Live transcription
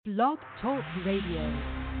Blog Talk Radio.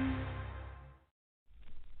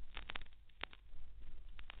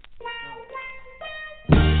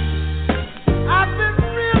 I've been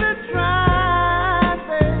really trying,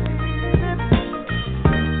 baby,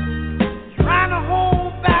 trying to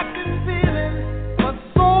hold back this feeling for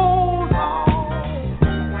so long.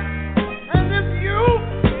 And if you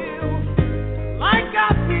feel like I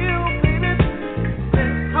feel, baby,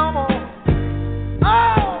 then come on.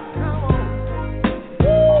 Oh, come on.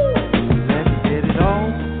 Woo! Let's get it on.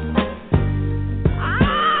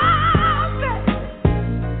 Ah, baby.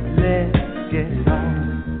 Let's get it on.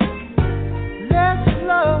 Let's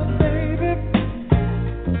love, baby.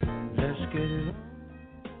 Let's get it on.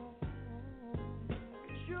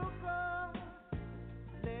 Sugar,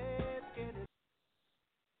 let's get it.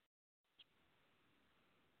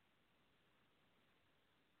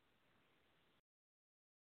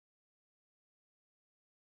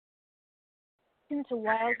 Into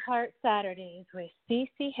Wild Heart Saturdays with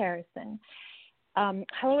Cece Harrison.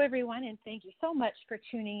 Hello, everyone, and thank you so much for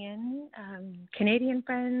tuning in, Canadian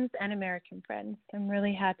friends and American friends. I'm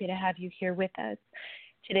really happy to have you here with us.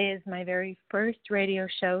 Today is my very first radio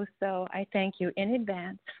show, so I thank you in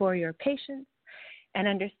advance for your patience and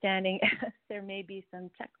understanding. There may be some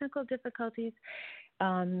technical difficulties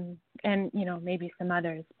and, maybe some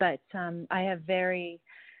others, but I have very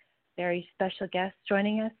special guests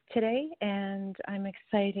joining us today, and I'm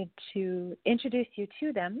excited to introduce you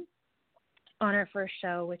to them on our first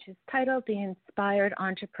show, which is titled The Inspired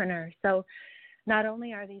Entrepreneur. So not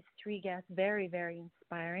only are these three guests very, very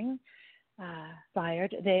inspired,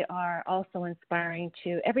 they are also inspiring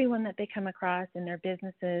to everyone that they come across in their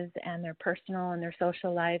businesses and their personal and their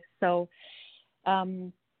social lives. So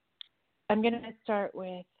I'm going to start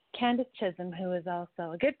with Candace Chisholm, who is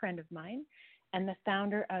also a good friend of mine and the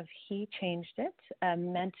founder of He Changed It, a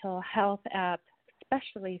mental health app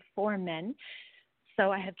especially for men. So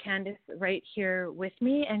I have Candace right here with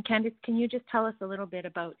me. And Candace, can you just tell us a little bit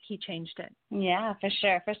about He Changed It? Yeah, for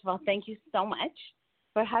sure. First of all, thank you so much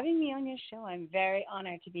for having me on your show. I'm very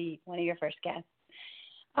honored to be one of your first guests.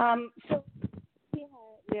 So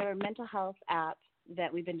we are a mental health app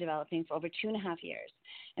that we've been developing for over 2.5 years.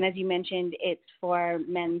 And as you mentioned, it's for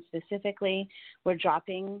men specifically. We're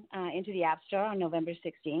dropping into the App Store on November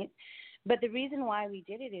 16th. But the reason why we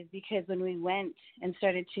did it is because when we went and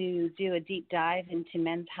started to do a deep dive into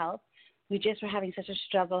men's health, we just were having such a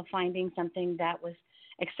struggle finding something that was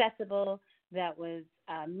accessible, that was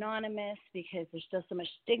anonymous, because there's still so much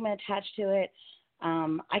stigma attached to it.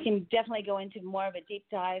 I can definitely go into more of a deep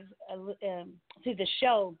dive through the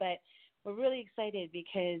show, but we're really excited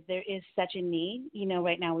because there is such a need.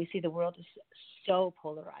 Right now we see the world is so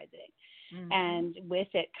polarizing. Mm-hmm. And with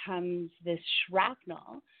it comes this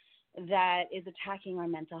shrapnel that is attacking our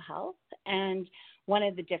mental health. And one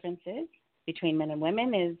of the differences between men and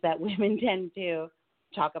women is that women tend to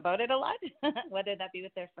talk about it a lot, whether that be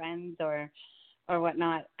with their friends or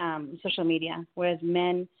whatnot, social media, whereas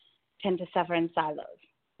men tend to suffer in silos.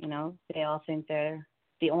 They all think they're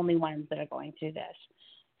the only ones that are going through this.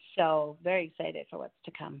 So very excited for what's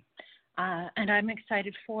to come. And I'm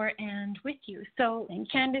excited for and with you. So,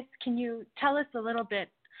 Candace, can you tell us a little bit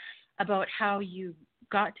about how you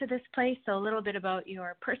got to this place? So a little bit about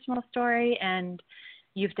your personal story, and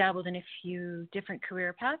you've dabbled in a few different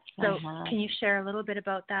career paths. So Can you share a little bit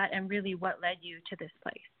about that and really what led you to this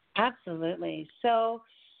place? Absolutely. So,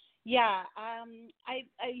 yeah, in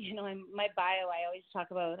my bio, I always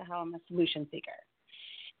talk about how I'm a solution seeker.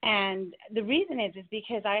 And the reason is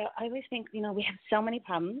because I always think, we have so many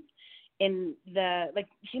problems in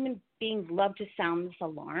human beings love to sound this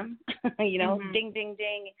alarm, mm-hmm. Ding, ding,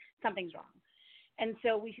 ding, something's wrong. And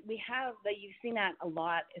so we have, you've seen that a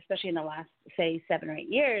lot, especially in the last, say, 7 or 8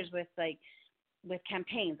 years with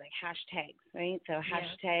campaigns like hashtags, right? So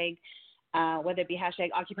hashtag, whether it be hashtag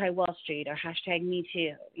Occupy Wall Street or hashtag Me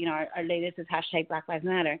Too, our latest is hashtag Black Lives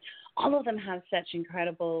Matter. All of them have such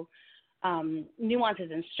incredible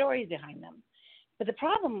nuances and stories behind them. But the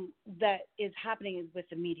problem that is happening is with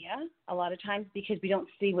the media a lot of times, because we don't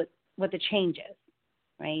see what the change is,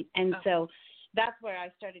 right? And so that's where I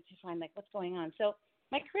started to find what's going on. So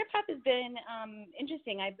my career path has been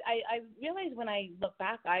interesting. I realized when I look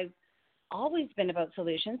back, I've always been about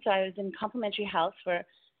solutions. So I was in complementary health for it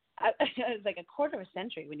was like a quarter of a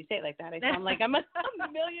century. When you say it like that, I sound like I'm a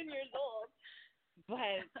million years old.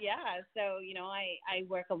 But yeah, so I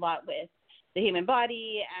work a lot with the human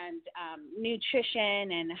body and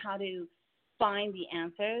nutrition and how to find the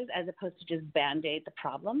answers as opposed to just band-aid the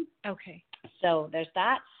problem. Okay. So there's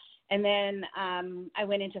that. And then I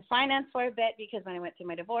went into finance for a bit because when I went through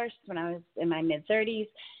my divorce when I was in my mid-30s,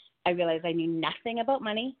 I realized I knew nothing about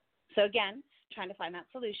money. So again, trying to find that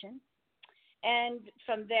solution. And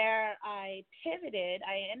from there, I pivoted.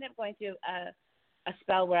 I ended up going through a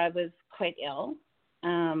spell where I was quite ill.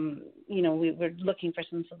 We were looking for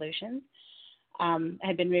some solutions. I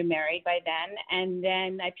had been remarried by then. And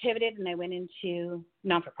then I pivoted and I went into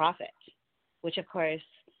non-for-profit, which, of course,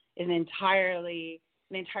 is an entire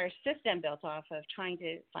system built off of trying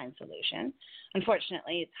to find solutions.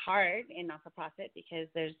 Unfortunately, it's hard in non-for-profit because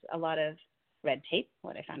there's a lot of red tape,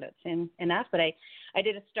 what I found out in that. But I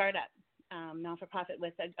did a startup, non-for-profit,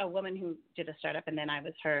 with a woman who did a startup, and then I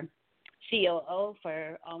was her COO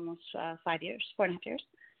for almost 5 years, 4.5 years.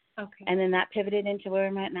 Okay. And then that pivoted into where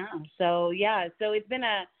I'm at now. So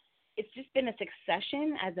it's just been a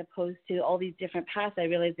succession as opposed to all these different paths. I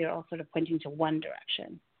realized they're all sort of pointing to one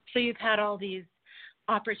direction. So you've had all these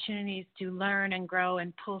opportunities to learn and grow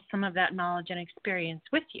and pull some of that knowledge and experience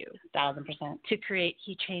with you. 1,000%. To create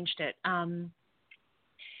He Changed It.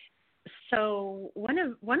 So one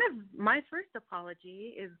of my first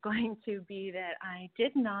apology is going to be that I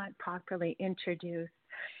did not properly introduce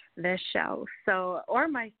the show, or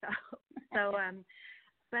myself. So,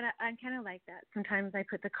 but I'm kind of like that. Sometimes I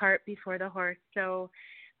put the cart before the horse. So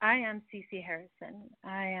I am CC Harrison.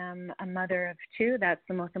 I am a mother of 2. That's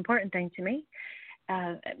the most important thing to me.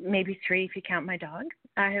 Maybe 3 if you count my dog.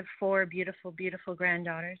 I have 4 beautiful, beautiful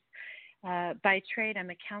granddaughters. By trade,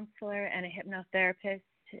 I'm a counselor and a hypnotherapist.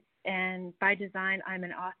 And by design, I'm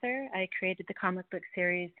an author. I created the comic book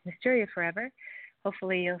series Mysteria Forever.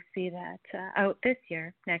 Hopefully you'll see that out this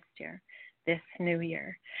new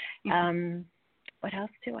year. What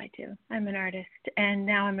else do I do? I'm an artist, and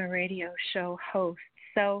now I'm a radio show host.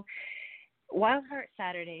 So Wild Heart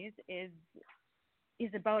Saturdays is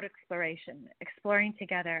about exploring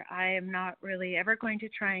together. I am not really ever going to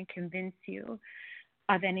try and convince you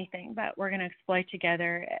of anything, but we're going to explore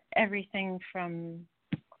together everything from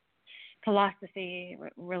philosophy,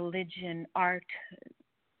 religion, art,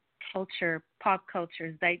 culture, pop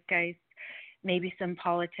culture, zeitgeist, maybe some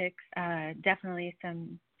politics, definitely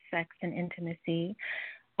some sex and intimacy,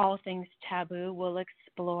 all things taboo. We'll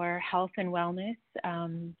explore health and wellness.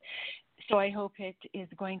 So I hope it is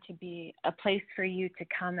going to be a place for you to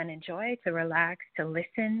come and enjoy, to relax, to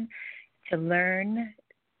listen, to learn.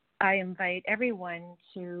 I invite everyone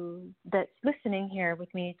that's listening here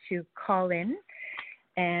with me to call in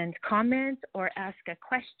and comment or ask a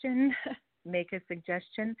question, make a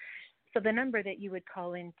suggestion. So the number that you would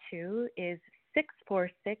call into is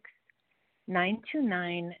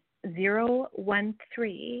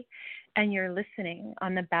 646-929-013, and you're listening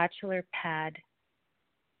on the Batchelor Pad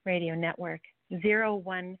Radio Network,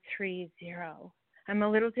 0130. I'm a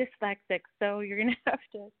little dyslexic, so you're going to have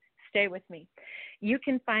to stay with me. You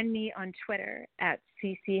can find me on Twitter at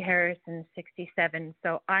ccharrison67.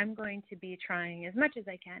 So I'm going to be trying as much as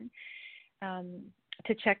I can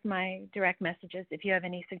to check my direct messages. If you have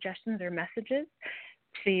any suggestions or messages,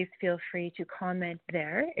 please feel free to comment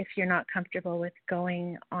there if you're not comfortable with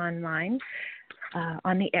going online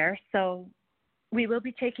on the air. So we will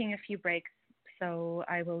be taking a few breaks, so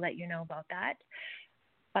I will let you know about that.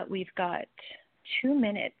 But we've got 2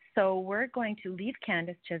 minutes, so we're going to leave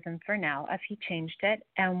Candace Chisholm for now, if He Changed It,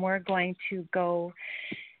 and we're going to go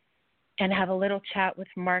and have a little chat with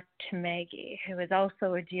Mark Tamagi, who is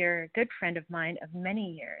also a dear, good friend of mine of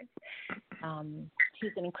many years.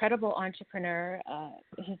 He's an incredible entrepreneur.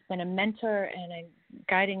 He's been a mentor and a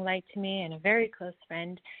guiding light to me and a very close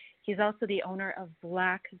friend. He's also the owner of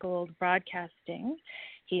Black Gold Broadcasting.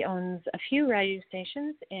 He owns a few radio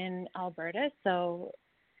stations in Alberta. So,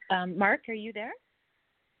 Mark, are you there?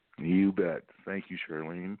 You bet. Thank you,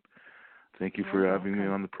 Charlene. Thank you for having me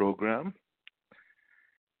on the program.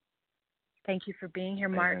 Thank you for being here,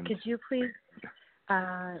 Mark. Could you please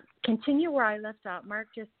continue where I left off? Mark,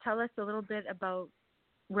 just tell us a little bit about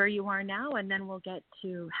where you are now, and then we'll get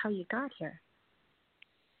to how you got here.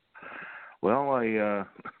 Well, I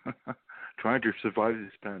trying to survive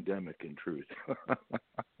this pandemic, in truth.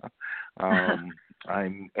 I'm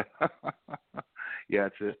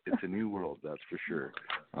it's a new world, that's for sure.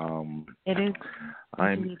 It is.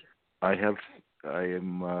 I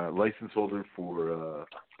am a license holder for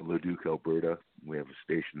Leduc, Alberta. We have a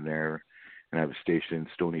station there, and I have a station in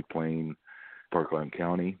Stony Plain, Parkland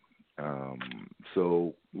County.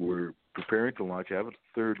 So we're preparing to launch. I have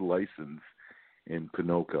a 3rd license in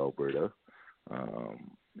Pinoca, Alberta,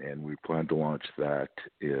 and we plan to launch that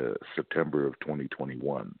September of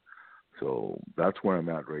 2021. So that's where I'm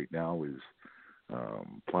at right now, is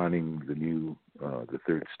planning the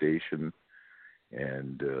 3rd station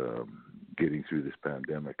and getting through this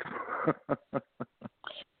pandemic.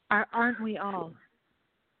 Aren't we all?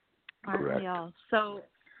 Aren't Correct. we all? So,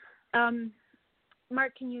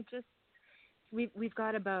 Mark, can you just we've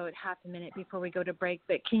got about half a minute before we go to break,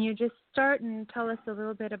 but can you just start and tell us a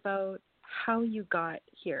little bit about how you got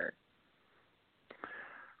here?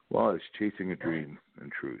 Well, it's chasing a dream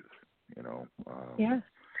and truth, you know. Yeah.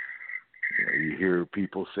 You know, you hear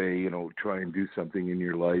people say, you know, try and do something in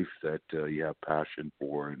your life that you have passion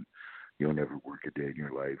for, and you'll never work a day in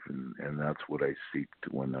your life. And that's what I seeked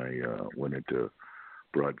when I went into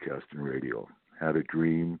broadcast and radio. Had a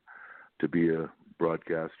dream to be a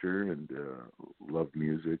broadcaster and loved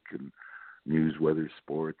music and news, weather,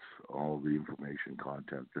 sports, all the information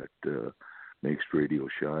content that makes radio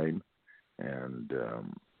shine. And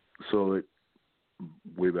so it,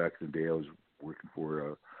 way back in the day, I was working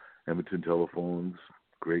for Edmonton Telephones,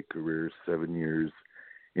 great career, 7 years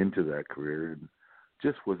into that career, and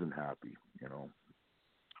just wasn't happy, you know.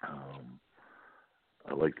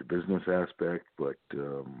 I like the business aspect, but,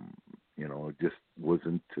 you know, it just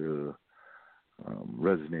wasn't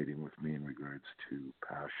resonating with me in regards to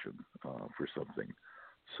passion for something.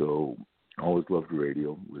 So I always loved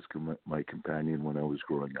radio. It was my companion when I was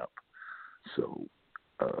growing up. So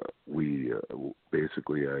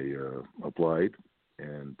basically I applied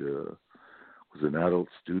and was an adult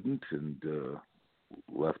student and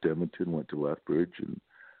left Edmonton, went to Lethbridge and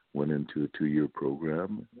went into a 2-year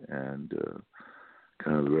program, and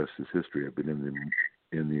kind of the rest is history. I've been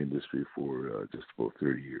in the industry for just about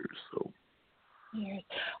 30 years. So. Years.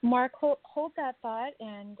 Mark, hold that thought,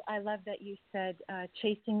 and I love that you said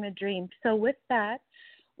chasing the dream. So with that,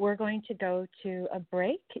 we're going to go to a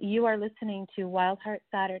break. You are listening to Wild Heart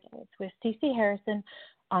Saturdays with Stacey Harrison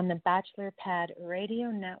on the Batchelor Pad Radio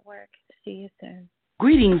Network. See you soon.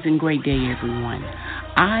 Greetings and great day, everyone.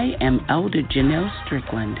 I am Elder Janelle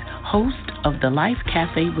Strickland, host of the Life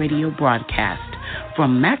Cafe radio broadcast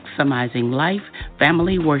from Maximizing Life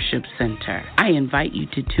Family Worship Center. I invite you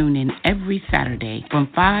to tune in every Saturday from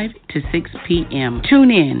 5 to 6 p.m. Tune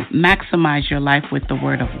in, maximize your life with the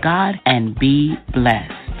Word of God, and be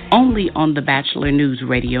blessed. Only on the Batchelor News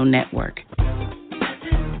Radio Network.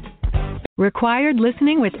 Required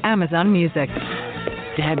listening with Amazon Music.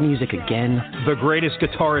 Dad music again? The greatest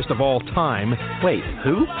guitarist of all time. Wait,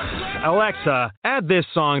 who? Alexa, add this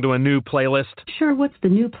song to a new playlist. Sure, what's the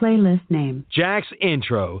new playlist name? Jack's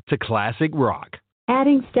Intro to Classic Rock.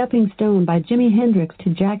 Adding Stepping Stone by Jimi Hendrix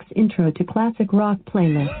to Jack's Intro to Classic Rock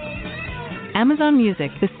playlist. Amazon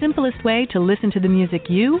Music, the simplest way to listen to the music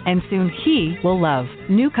you and soon he will love.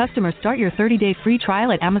 New customers start your 30-day free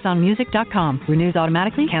trial at AmazonMusic.com. Renews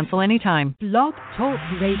automatically, cancel anytime. Blog Talk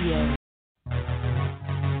Radio.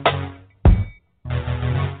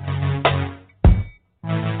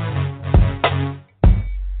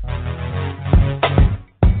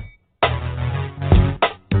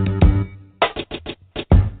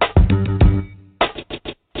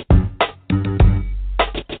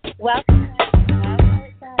 Welcome back to Wild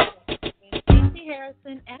Heart Saturdays with Stacey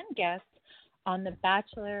Harrison and guests on the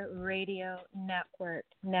Batchelor Radio Network.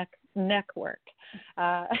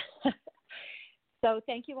 So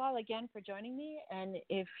thank you all again for joining me. And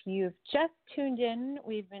if you've just tuned in,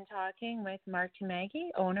 we've been talking with Mark Tamagi,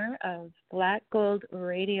 owner of Black Gold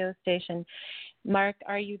Radio Station. Mark,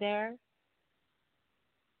 are you there?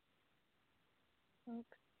 Oops.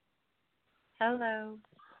 Hello.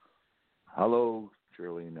 Hello,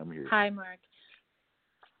 Charlene, I'm here. Hi, Mark.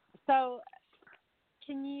 So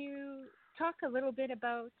can you talk a little bit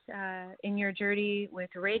about in your journey with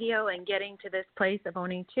radio and getting to this place of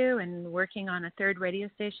owning two and working on a third radio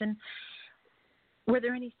station? Were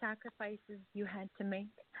there any sacrifices you had to make,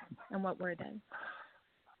 and what were they?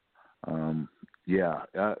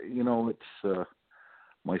 You know, it's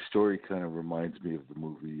my story kind of reminds me of the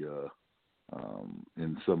movie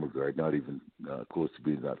in some regard, not even close to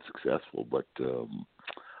being that successful, but The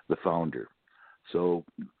Founder. So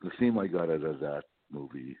the theme I got out of that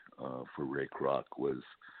movie for Ray Kroc was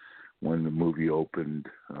when the movie opened,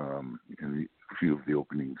 and a few of the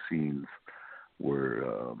opening scenes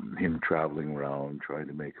were him traveling around trying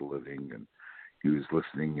to make a living, and he was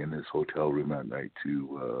listening in his hotel room at night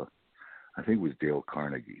to, I think it was Dale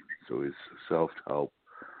Carnegie, so his self-help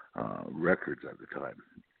records at the time.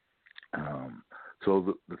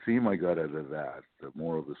 So the theme I got out of that, the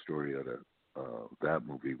moral of the story out of that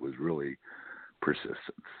movie was really persistence.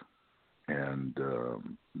 And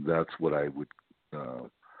that's what I would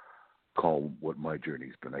call what my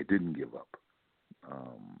journey's been. I didn't give up.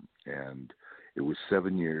 And it was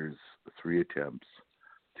 7 years, 3 attempts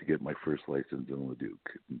to get my first license in Leduc.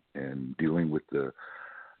 And dealing with the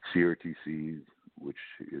CRTC, which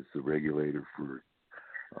is the regulator for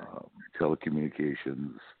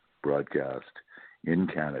telecommunications, broadcast in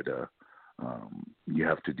Canada, you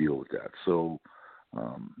have to deal with that. So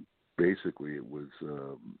basically, it was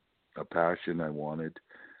a passion I wanted.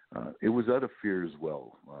 It was out of fear as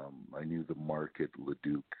well. I knew the market,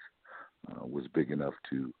 Leduc, was big enough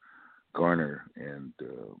to garner and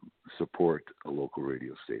support a local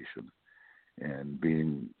radio station. And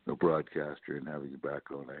being a broadcaster and having the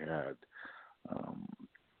background I had,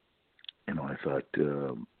 I thought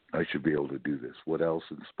I should be able to do this. What else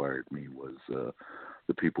inspired me was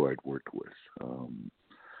the people I'd worked with.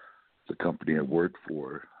 The company I worked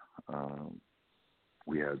for,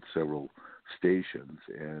 we had several stations,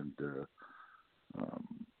 and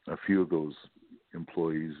a few of those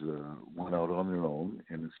employees went out on their own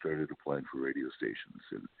and started applying for radio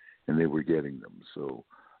stations, and they were getting them. So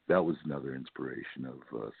that was another inspiration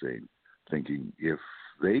of thinking, if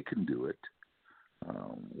they can do it,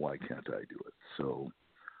 why can't I do it? So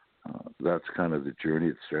that's kind of the journey.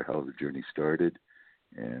 It's how the journey started.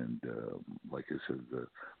 And like I said,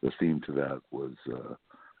 the theme to that was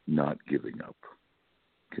not giving up,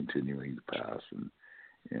 continuing the path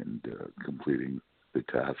and completing the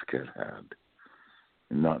task at hand,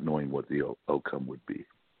 and not knowing what the outcome would be.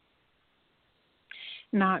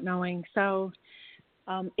 Not knowing. So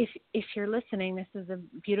if you're listening, this is a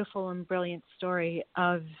beautiful and brilliant story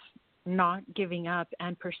of not giving up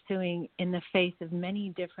and pursuing in the face of many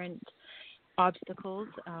different obstacles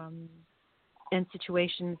and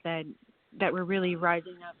situations that were really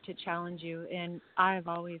rising up to challenge you. And I've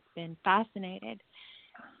always been fascinated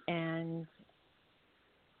and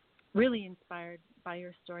really inspired by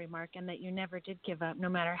your story, Mark, and that you never did give up, no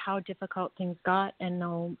matter how difficult things got and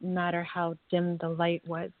no matter how dim the light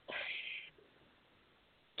was.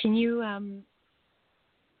 Can you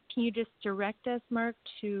just direct us, Mark,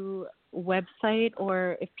 to a website,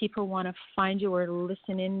 or if people want to find you or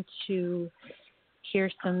listen in to hear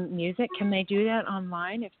some music, can they do that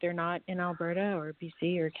online if they're not in Alberta or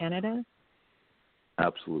BC or Canada?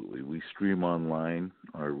 Absolutely. We stream online.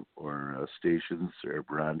 Our stations are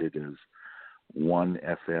branded as One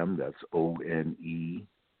FM. That's ONEFM.ca.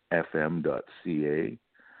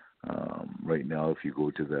 Right now, if you go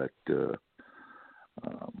to that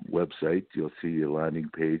website, you'll see a landing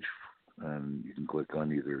page, and you can click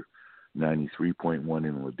on either 93.1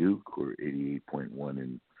 in Leduc or 88.1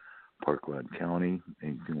 in Parkland County,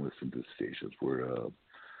 and you can listen to the stations. We're a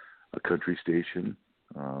country station.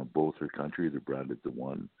 Both are country. They're branded the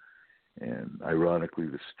One. And ironically,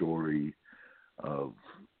 the story of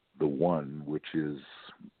the One, which is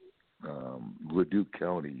Leduc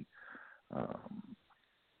County,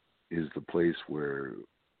 is the place where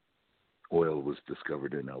oil was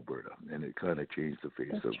discovered in Alberta, and it kind of changed the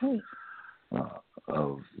face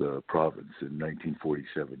of the province. In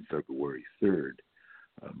 1947, February 3rd,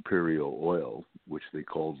 Imperial Oil, which they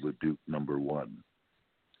called Leduc Number 1,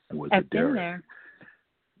 was a derrick.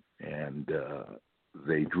 And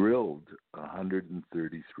they drilled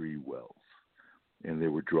 133 wells, and they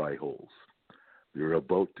were dry holes. They were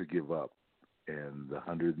about to give up, and the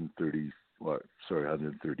 132,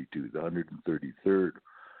 the 133rd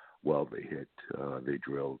well they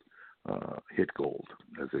drilled, hit gold,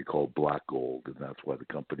 as they call black gold, and that's why the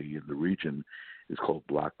company in the region is called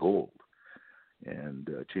Black Gold, and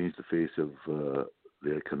changed the face of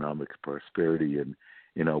the economic prosperity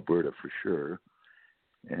in Alberta for sure.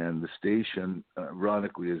 And the station,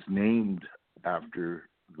 ironically, is named after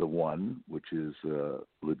the One, which is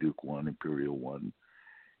Leduc 1, Imperial 1.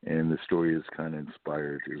 And the story is kind of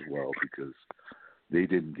inspired as well because they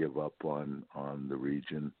didn't give up on the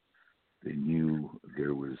region. They knew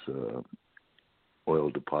there was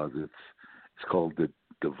oil deposits. It's called the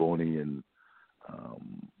Devonian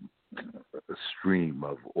stream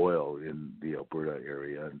of oil in the Alberta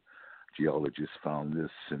area, and geologists found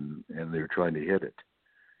this, and they're trying to hit it.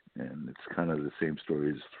 And it's kind of the same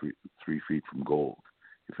story as three feet from gold,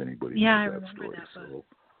 if anybody knows that story. So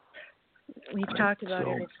we've talked about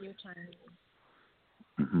it a few times.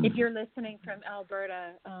 Mm-hmm. If you're listening from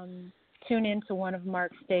Alberta, tune into one of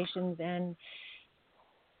Mark's stations, and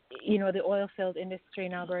the oil field industry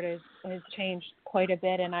in Alberta has changed quite a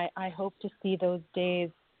bit, and I hope to see those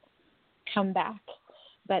days come back.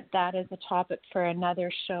 But that is a topic for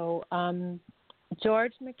another show.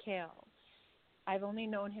 George McHale. I've only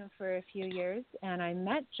known him for a few years, and I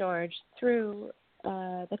met George through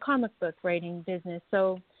the comic book writing business.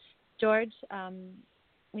 So, George,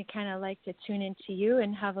 we kind of like to tune into you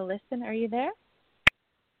and have a listen. Are you there?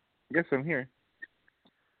 Yes, I'm here.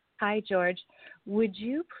 Hi, George. Would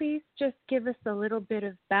you please just give us a little bit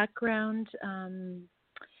of background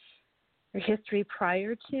or history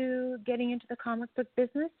prior to getting into the comic book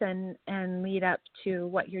business and lead up to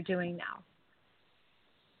what you're doing now?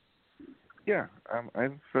 Yeah,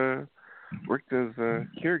 I've worked as a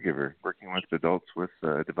caregiver, working with adults with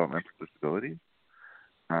developmental disabilities.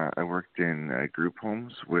 I worked in group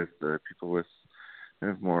homes with people with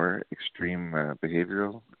kind of more extreme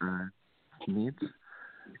behavioral needs,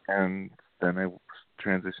 and then I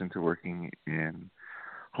transitioned to working in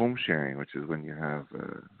home sharing, which is when you have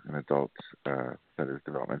an adult that is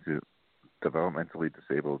developmentally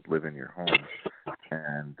disabled live in your home,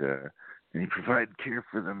 and you provide care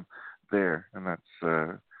for them there, and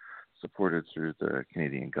that's supported through the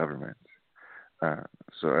Canadian government.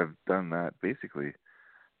 So I've done that basically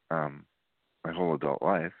my whole adult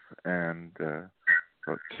life, and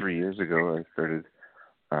about 3 years ago I started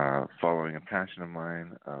following a passion of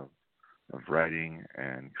mine of writing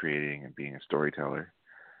and creating and being a storyteller,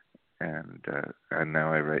 and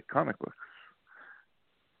now I write comic books.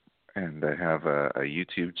 And I have a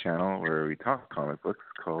YouTube channel where we talk comic books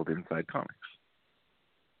called Inside Comics.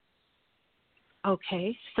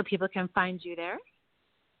 Okay, so people can find you there?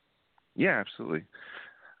 Yeah, absolutely.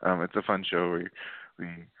 It's a fun show where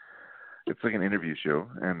it's like an interview show,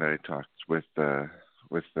 and I talked with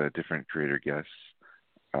different creator guests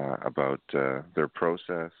about their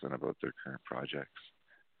process and about their current projects.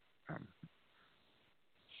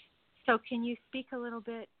 So can you speak a little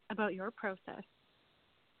bit about your process?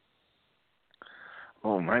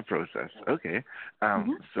 Oh, my process. Okay.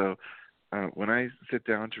 So when I sit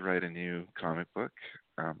down to write a new comic book,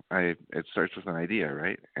 it starts with an idea,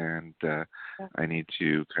 right? And I need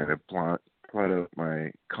to kind of plot out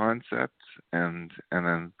my concept and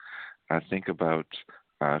then think about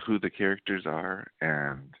who the characters are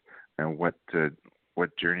and what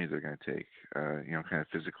journey they're going to take, kind of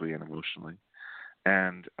physically and emotionally.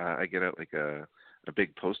 And I get out like a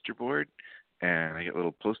big poster board, and I get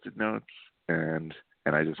little Post-it notes, and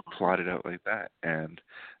I just plot it out like that, and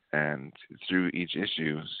through each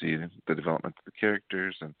issue see the development of the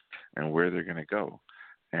characters and where they're going to go,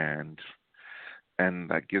 and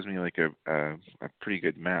that gives me like a pretty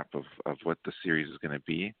good map of what the series is going to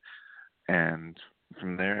be, and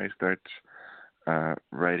from there I start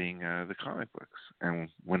writing the comic books. And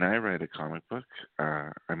when I write a comic book,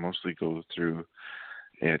 I mostly go through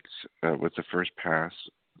it with the first pass,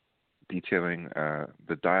 detailing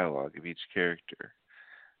the dialogue of each character,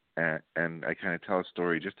 and I kind of tell a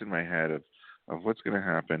story just in my head of what's going to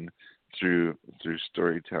happen through through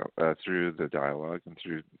the dialogue and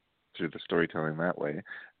through the storytelling that way,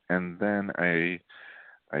 and then I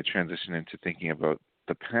transition into thinking about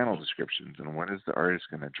the panel descriptions and what is the artist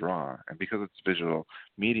going to draw. And because it's visual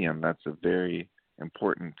medium, that's a very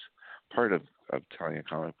important part of telling a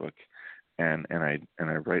comic book. And I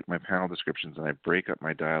write my panel descriptions, and I break up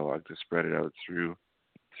my dialogue to spread it out through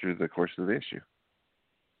the course of the issue.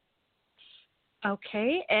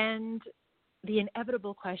 Okay, and the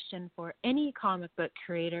inevitable question for any comic book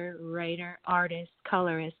creator, writer, artist,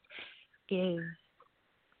 colorist is,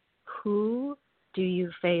 who do you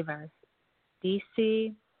favor,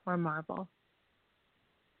 DC or Marvel?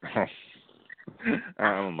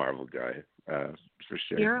 I'm a Marvel guy, for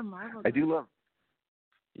sure. You're a Marvel guy. I do love.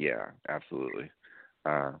 Yeah, absolutely.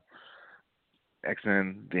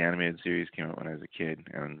 X-Men, the animated series, came out when I was a kid,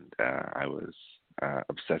 and I was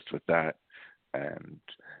obsessed with that. And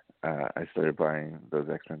I started buying those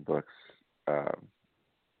X-Men books,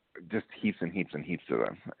 just heaps and heaps and heaps of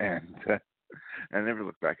them, and I never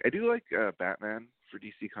looked back. I do like Batman for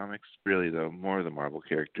DC Comics, really, though. More of the Marvel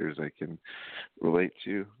characters I can relate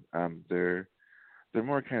to. They're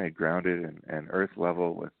more kind of grounded and Earth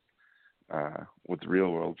level with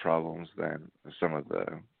real world problems than some of the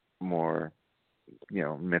more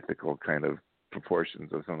mythical kind of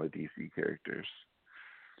proportions of some of the DC characters.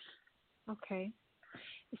 Okay.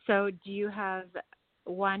 So do you have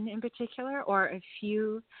one in particular or a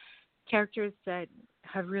few characters that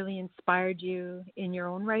have really inspired you in your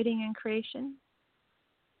own writing and creation?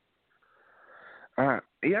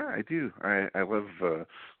 Yeah, I do. I love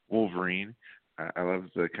Wolverine. I love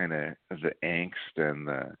the kind of the angst and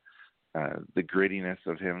the grittiness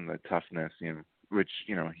of him, the toughness, which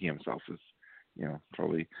he himself is,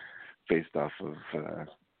 probably based off of a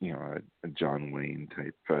John Wayne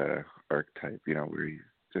type archetype, where he's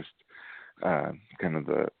just kind of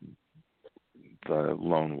the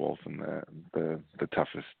lone wolf and the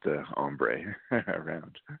toughest hombre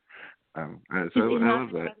around. So I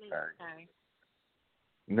love that.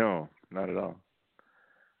 No, not at all.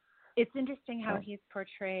 It's interesting how he's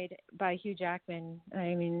portrayed by Hugh Jackman.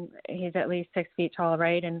 I mean, he's at least 6 feet tall,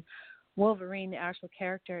 right? And Wolverine, the actual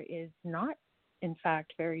character, is not, in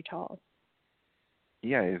fact, very tall.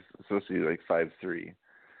 Yeah, he's supposed to be like 5'3".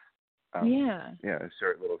 Yeah, a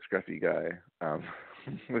short little scruffy guy.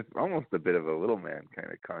 with almost a bit of a little man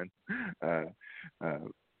kind of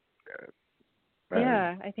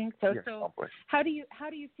Yeah, I think so. Yeah, So, how do you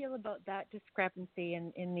feel about that discrepancy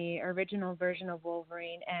in the original version of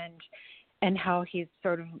Wolverine and how he's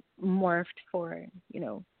sort of morphed for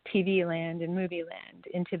TV land and movie land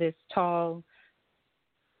into this tall,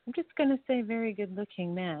 I'm just going to say, very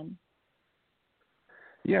good-looking man?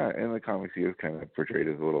 Yeah, in the comics he was kind of portrayed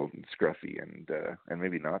as a little scruffy and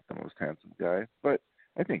maybe not the most handsome guy, but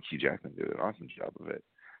I think Hugh Jackman did an awesome job of it.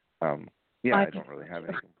 I don't really have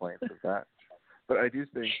any complaints with that. But I do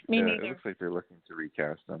think it looks like they're looking to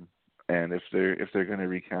recast him, and if they're going to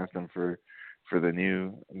recast him for the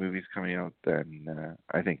new movies coming out, then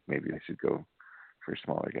I think maybe they should go for a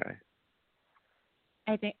smaller guy.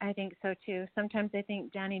 I think so too. Sometimes I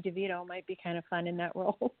think Danny DeVito might be kind of fun in that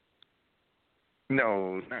role.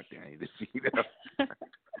 No, not Danny DeVito.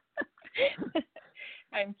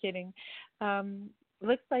 I'm kidding.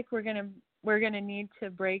 Looks like we're gonna need to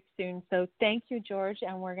break soon. So thank you, George,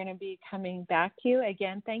 and we're gonna be coming back to you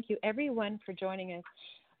again. Thank you, everyone, for joining us.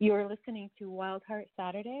 You're listening to Wild Heart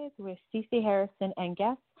Saturdays with Cece Harrison and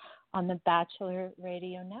guests on the Batchelor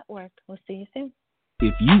Radio Network. We'll see you soon.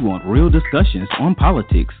 If you want real discussions on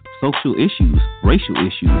politics, social issues, racial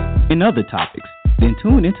issues, and other topics, then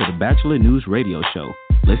tune into the Batchelor News Radio Show.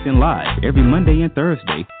 Listen live every Monday and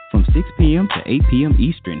Thursday from 6 p.m. to 8 p.m.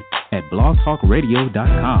 Eastern at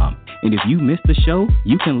blogtalkradio.com. And if you missed the show,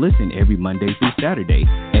 you can listen every Monday through Saturday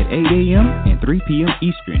at 8 a.m. and 3 p.m.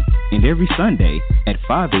 Eastern, and every Sunday at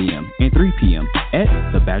 5 a.m. and 3 p.m. at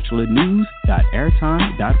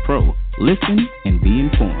thebachelornews.airtime.pro. Listen and be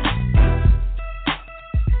informed.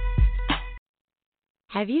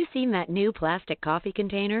 Have you seen that new plastic coffee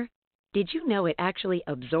container? Did you know it actually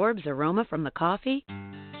absorbs aroma from the coffee?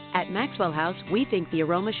 At Maxwell House, we think the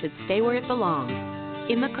aroma should stay where it belongs,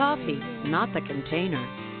 in the coffee, not the container.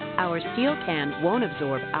 Our steel can won't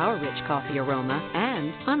absorb our rich coffee aroma,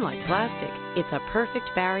 and, unlike plastic, it's a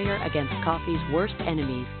perfect barrier against coffee's worst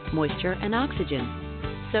enemies, moisture and oxygen.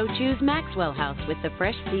 So choose Maxwell House with the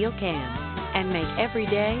fresh steel can, and make every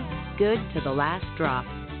day good to the last drop.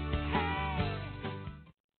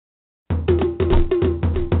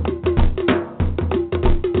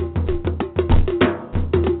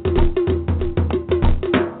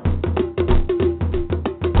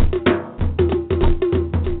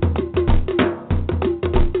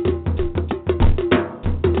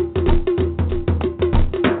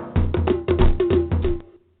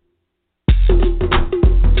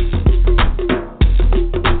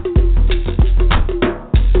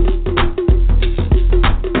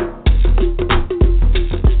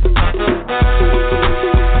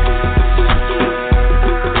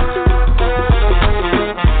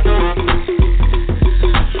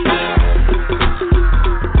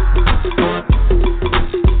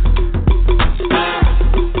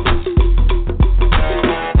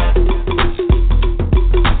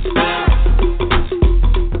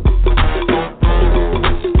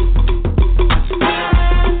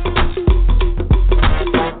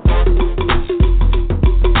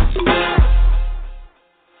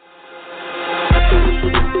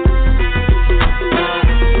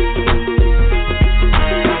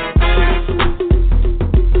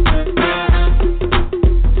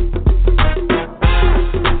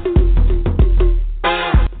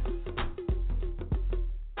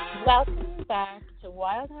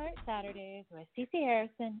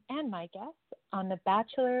 My guests on the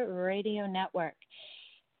Batchelor Radio Network.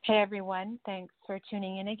 Hey everyone, thanks for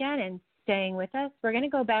tuning in again and staying with us. We're going to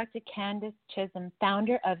go back to Candace Chisholm,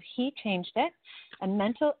 founder of He Changed It, a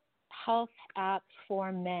mental health app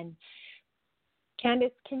for men.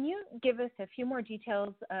 Candace, can you give us a few more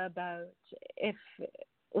details about if,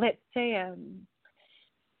 let's say, a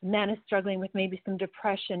man is struggling with maybe some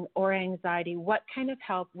depression or anxiety, what kind of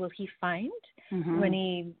help will he find when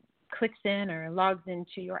he clicks in or logs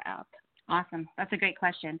into your app? Awesome. That's a great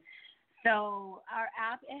question. So our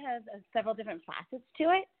app, it has several different facets to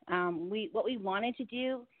it. What we wanted to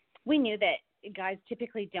do, we knew that guys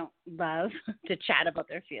typically don't love to chat about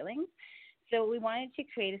their feelings. So we wanted to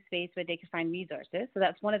create a space where they could find resources. So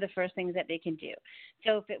that's one of the first things that they can do.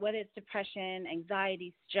 So whether it's depression,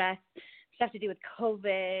 anxiety, stress, stuff to do with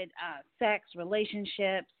COVID, sex,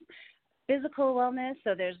 relationships, physical wellness.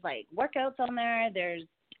 So there's like workouts on there. There's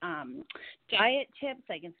diet tips,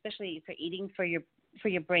 like especially for eating for your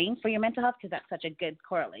brain, for your mental health, because that's such a good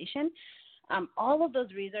correlation. All of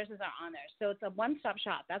those resources are on there. So it's a one-stop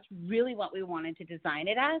shop. That's really what we wanted to design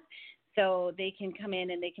it as. So they can come in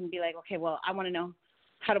and they can be like, okay, well, I want to know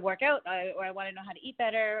how to work out, or I want to know how to eat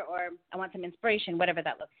better, or I want some inspiration, whatever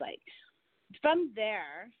that looks like. from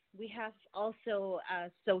there, we have also a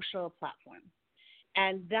social platform.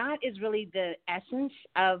 And that is really the essence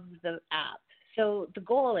of the app. So the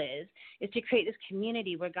goal is to create this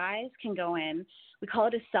community where guys can go in. We call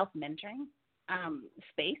it a self-mentoring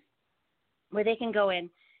space where they can go in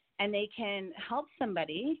and they can help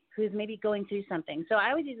somebody who's maybe going through something. So I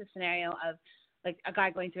always use a scenario of like a guy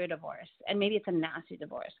going through a divorce, and maybe it's a nasty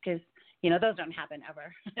divorce because, those don't happen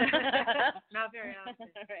ever. Not very often.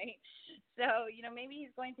 Right? So, maybe he's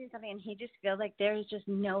going through something and he just feels like there's just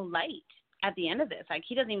no light at the end of this. Like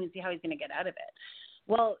he doesn't even see how he's going to get out of it.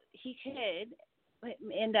 Well, he could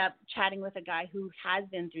end up chatting with a guy who has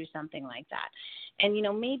been through something like that. And,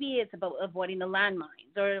 maybe it's about avoiding the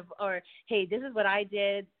landmines or, hey, this is what I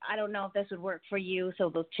did. I don't know if this would work for you. So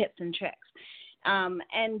those tips and tricks.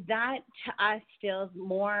 And that to us feels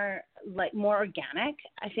more organic,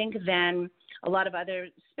 I think, than a lot of other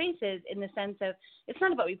spaces in the sense of it's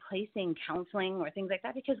not about replacing counseling or things like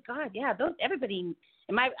that because, God, yeah, everybody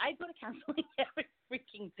I go to counseling every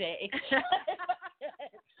freaking day.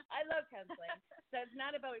 I love counseling. So it's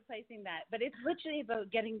not about replacing that, but it's literally about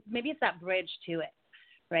maybe it's that bridge to it,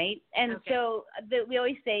 right? And so we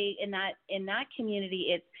always say in that community,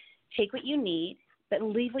 it's take what you need, but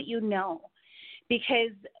leave what you know.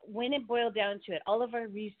 Because when it boiled down to it, all of our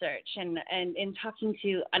research and talking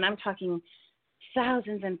to, and I'm talking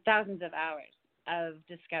thousands and thousands of hours of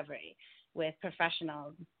discovery with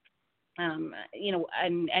professionals, and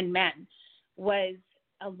men, was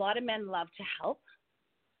a lot of men love to help,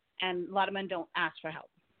 and a lot of men don't ask for help,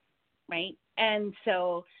 right? And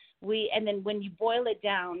so and then when you boil it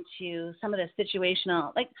down to some of the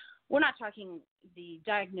situational, like we're not talking the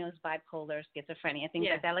diagnosed bipolar, schizophrenia, things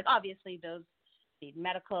like that. Like obviously those need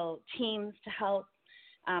medical teams to help.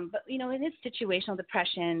 But, it is situational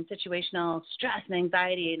depression, situational stress and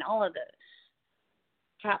anxiety and all of the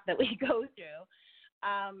crap that we go through.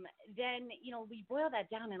 Then, we boil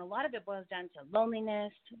that down, and a lot of it boils down to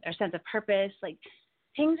loneliness, our sense of purpose. Like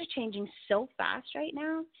things are changing so fast right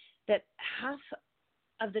now that half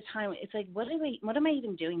of the time it's like, what am I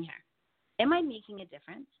even doing here? Am I making a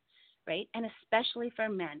difference? Right? And especially for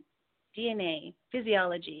men. DNA,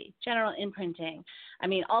 physiology, general imprinting. I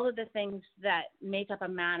mean, all of the things that make up a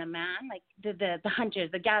man, like the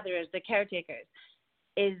hunters, the gatherers, the caretakers,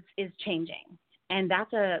 is changing, and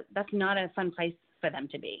that's not a fun place for them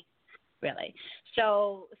to be, really.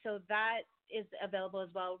 So that is available as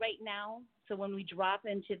well right now. So when we drop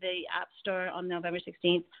into the App Store on November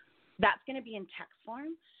 16th, that's going to be in text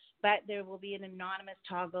form, but there will be an anonymous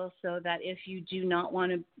toggle so that if you do not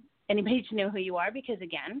want anybody to know who you are, because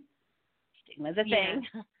again, stigma is a thing.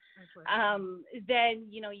 Then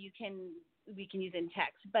we can use in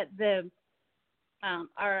text. But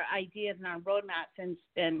our ideas and our roadmaps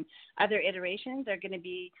and other iterations are going to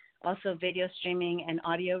be also video streaming and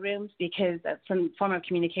audio rooms because that's some form of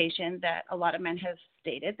communication that a lot of men have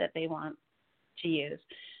stated that they want to use.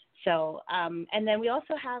 So and then we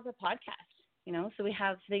also have a podcast. So we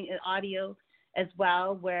have audio as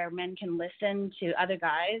well, where men can listen to other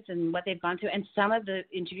guys and what they've gone through. And some of the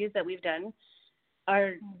interviews that we've done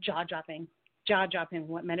are jaw-dropping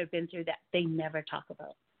what men have been through that they never talk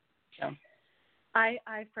about. So I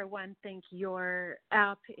for one, think your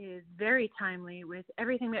app is very timely with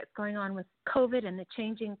everything that's going on with COVID and the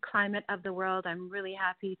changing climate of the world. I'm really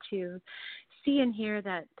happy to see and hear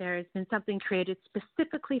that there's been something created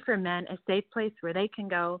specifically for men, a safe place where they can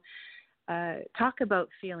go talk about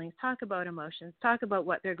feelings, talk about emotions, talk about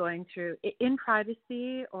what they're going through in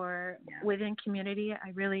privacy or within community.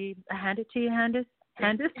 I hand it to you, Candace. I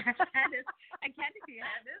hand it to you,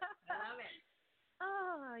 Candace. I love it.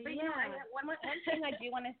 Oh, but one thing I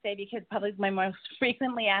do want to say, because probably my most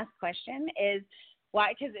frequently asked question is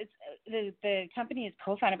why, because it's the company is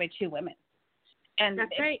co-founded by two women. And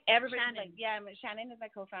that's right. Everybody's Shannon. like, Shannon is my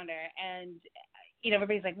co-founder. And,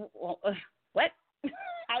 everybody's like, well, what?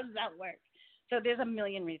 How does that work? So there's a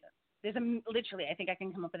million reasons. Literally, I think I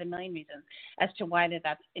can come up with a million reasons as to why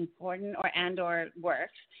that's important or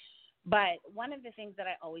works. But one of the things that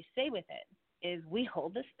I always say with it is we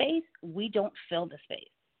hold the space, we don't fill the space.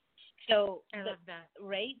 So I love that.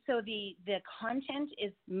 Right? So the content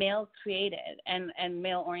is male created and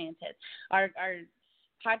male oriented. Our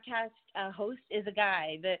podcast host is a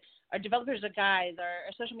guy. Our developers are guys.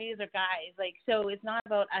 Our social medias are guys. Like, so it's not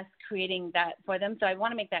about us creating that for them. So I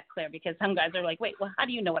want to make that clear because some guys are like, wait, well, how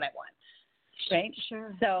do you know what I want? Right?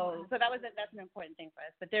 Sure. So that's an important thing for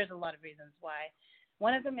us. But there's a lot of reasons why.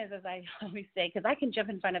 One of them is, as I always say, because I can jump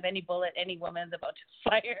in front of any bullet any woman's about to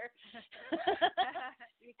fire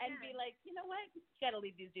and be like, you know what? You got to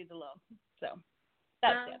leave these dudes alone. So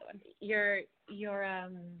that's the other one.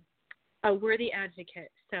 a worthy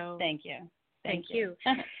advocate. So thank you. Thank you.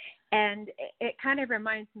 And it kind of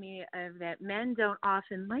reminds me of that men don't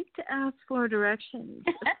often like to ask for directions.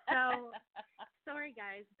 So sorry,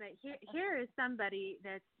 guys, but here is somebody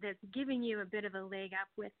that's giving you a bit of a leg up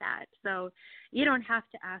with that. So you don't have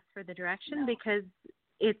to ask for the direction because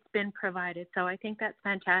it's been provided. So I think that's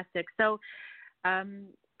fantastic. So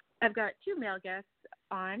I've got two male guests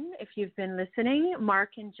on, if you've been listening,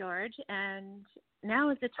 Mark and George. And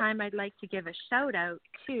now is the time I'd like to give a shout out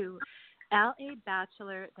to L.A.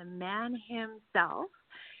 Batchelor, the man himself,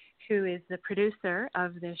 who is the producer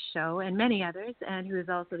of this show and many others, and who is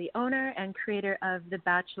also the owner and creator of the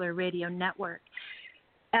Batchelor Radio Network.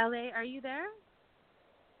 L.A., are you there?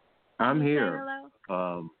 I'm here.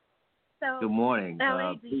 Hello? Good morning.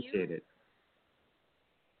 LA, appreciate it.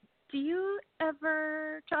 Do you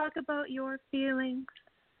ever talk about your feelings?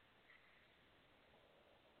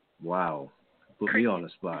 Wow. Put me on the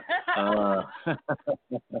spot.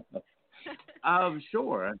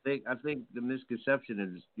 Sure. I think the misconception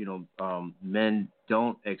is, men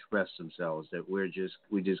don't express themselves. That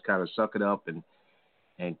we just kind of suck it up and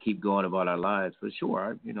keep going about our lives. But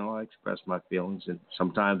sure, I express my feelings, and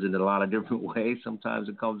sometimes in a lot of different ways. Sometimes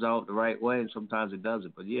it comes out the right way, and sometimes it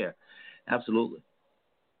doesn't. But yeah, absolutely.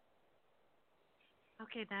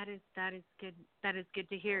 Okay, that is good. That is good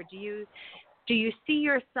to hear. Do you see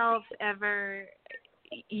yourself ever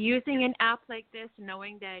using an app like this,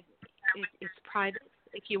 knowing that it's private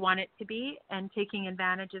if you want it to be, and taking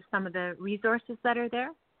advantage of some of the resources that are there?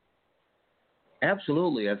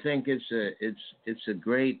 Absolutely. I think it's a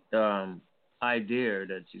great idea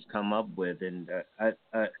that she's come up with, and I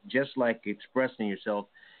just like expressing yourself.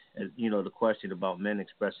 The question about men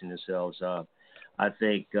expressing themselves. I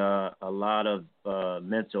think a lot of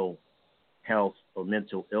mental health or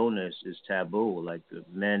mental illness is taboo. Like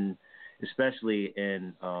men, especially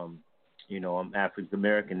in I'm African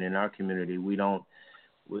American in our community. We're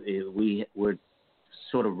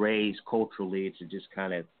sort of raised culturally to just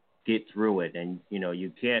kind of get through it, and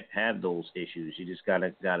you can't have those issues. You just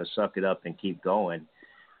gotta suck it up and keep going.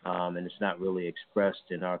 And it's not really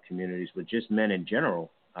expressed in our communities, but just men in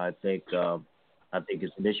general. I think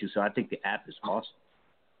it's an issue. So I think the app is awesome.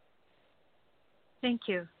 Thank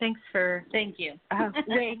you. Thanks for weighing in.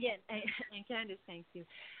 And Candace, thank you.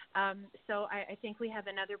 So I think we have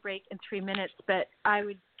another break in 3 minutes, but I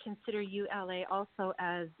would consider you, LA, also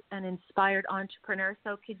as an inspired entrepreneur.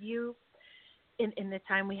 So could you, in the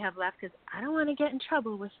time we have left, because I don't want to get in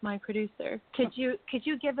trouble with my producer, could you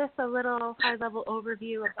give us a little high-level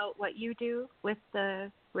overview about what you do with the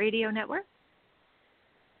radio network?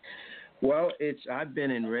 Well, I've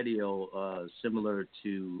been in radio similar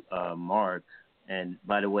to Mark, and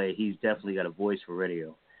by the way, he's definitely got a voice for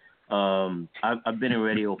radio. I've been in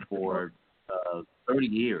radio for 30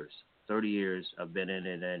 years. 30 years I've been in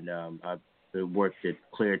it, and I've worked at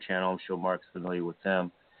Clear Channel. I'm sure Mark's familiar with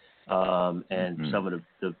them, and some of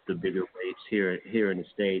the bigger rates here in the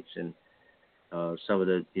States, and some of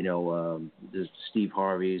the the Steve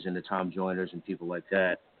Harveys and the Tom Joyners and people like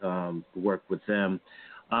that. Worked with them,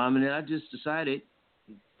 and then I just decided,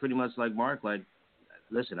 pretty much like Mark,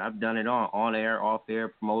 listen, I've done it all, on air, off air,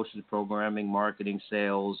 promotions, programming, marketing,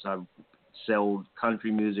 sales. I've sold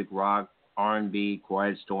country music, rock, R&B,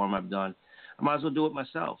 Quiet Storm. I might as well do it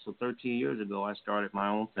myself. So 13 years ago, I started my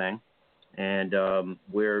own thing, and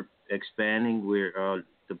we're expanding.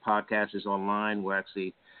 The podcast is online. We're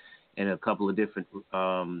actually in a couple of different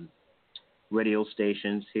radio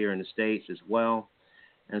stations here in the States as well.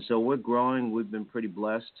 And so we're growing. We've been pretty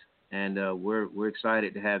blessed, and we're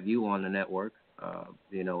excited to have you on the network.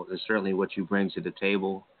 It's certainly what you bring to the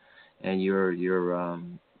table, and your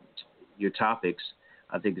topics,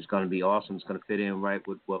 I think, is going to be awesome. It's going to fit in right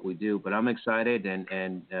with what we do. But I'm excited,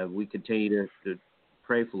 and we continue to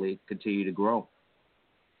prayerfully continue to grow.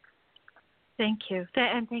 Thank you,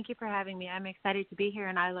 and thank you for having me. I'm excited to be here,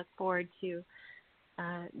 and I look forward to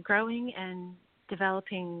growing and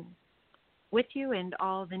developing with you and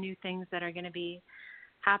all the new things that are going to be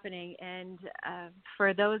happening. And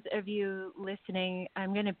for those of you listening,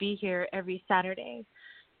 I'm going to be here every Saturday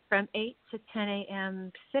from 8 to 10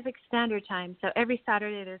 a.m. Pacific Standard Time. So every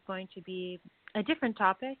Saturday there's going to be a different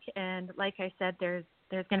topic, and like I said, there's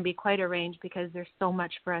going to be quite a range because there's so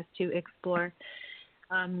much for us to explore.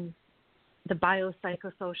 The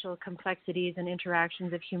biopsychosocial complexities and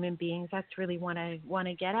interactions of human beings, that's really what I want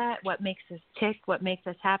to get at. What makes us tick, what makes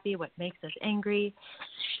us happy, what makes us angry,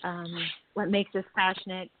 what makes us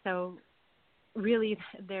passionate. So really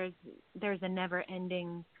there's a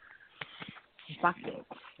never-ending bucket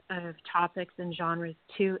of topics and genres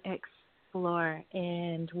to explore.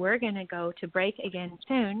 And we're going to go to break again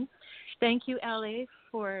soon. Thank you, Ellie,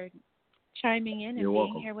 for chiming in and You're being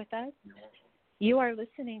welcome. here with us. You are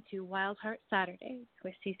listening to Wild Heart Saturdays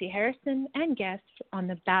with Cece Harrison and guests on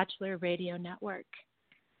the Batchelor Radio Network.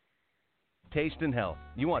 Taste and health.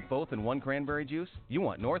 You want both in one cranberry juice? You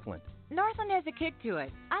want Northland. Northland has a kick to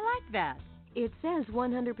it. I like that. It says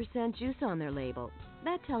 100% juice on their label.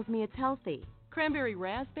 That tells me it's healthy. Cranberry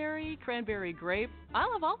raspberry, cranberry grape. I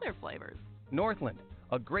love all their flavors. Northland,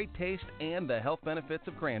 a great taste and the health benefits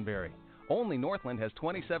of cranberry. Only Northland has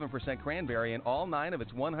 27% cranberry in all 9 of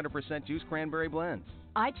its 100% juice cranberry blends.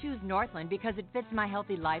 I choose Northland because it fits my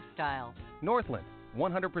healthy lifestyle. Northland,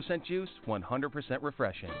 100% juice, 100%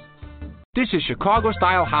 refreshing. This is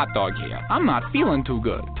Chicago-style hot dog here. I'm not feeling too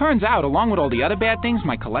good. Turns out, along with all the other bad things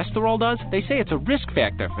my cholesterol does, they say it's a risk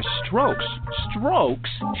factor for strokes. Strokes?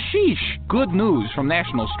 Sheesh. Good news from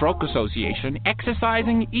National Stroke Association.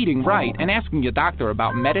 Exercising, eating right, and asking your doctor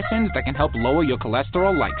about medicines that can help lower your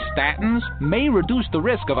cholesterol like statins may reduce the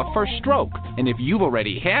risk of a first stroke. And if you've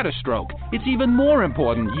already had a stroke, it's even more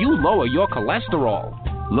important you lower your cholesterol.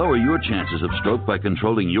 Lower your chances of stroke by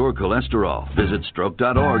controlling your cholesterol. Visit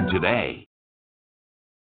stroke.org today.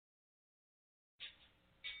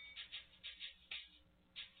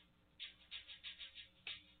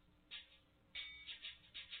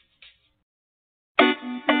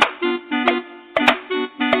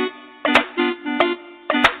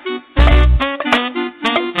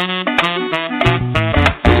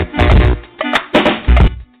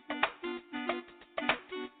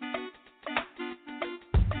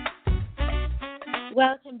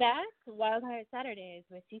 Welcome back to Wild Heart Saturdays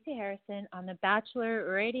with Cece Harrison on the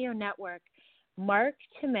Batchelor Radio Network. Mark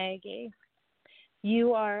Tamagi,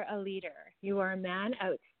 you are a leader. You are a man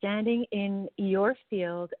outstanding in your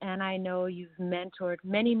field, and I know you've mentored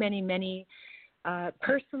many,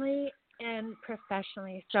 personally and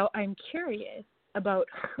professionally. So I'm curious about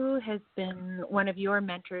who has been one of your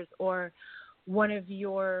mentors or one of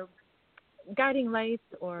your guiding lights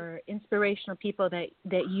or inspirational people that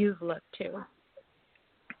you've looked to.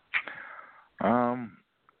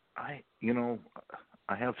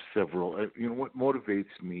 I have several. What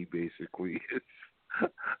motivates me basically is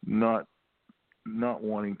not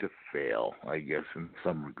wanting to fail, I guess, in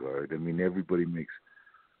some regard. I mean, everybody makes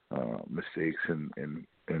mistakes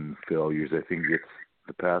and failures. I think it's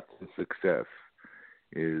the path to success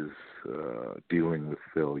is dealing with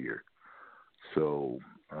failure. So,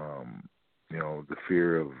 the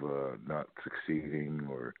fear of not succeeding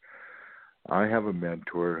or I have a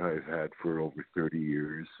mentor I've had for over 30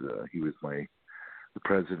 years. He was the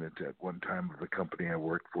president at one time of the company I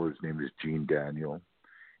worked for. His name is Gene Daniel.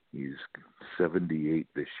 He's 78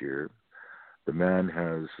 this year. The man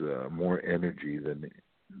has more energy than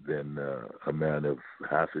a man of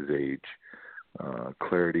half his age.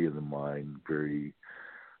 Clarity in the mind, very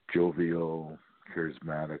jovial,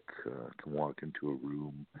 charismatic, can walk into a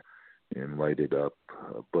room and light it up,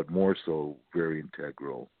 but more so very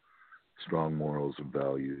integral. Strong morals and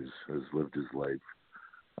values, has lived his life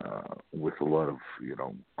with a lot of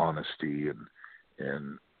honesty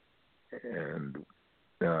and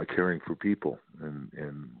caring for people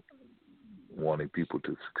and wanting people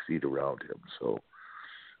to succeed around him. So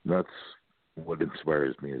that's what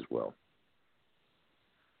inspires me as well.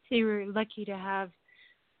 So you were lucky to have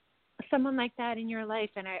someone like that in your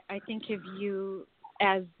life, and I think of you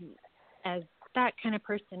as that kind of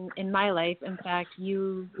person in my life. In fact,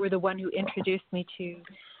 you were the one who introduced me to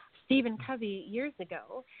Stephen Covey years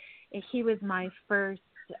ago. He was my first,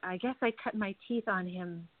 I guess I cut my teeth in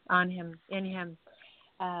him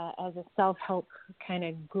as a self-help kind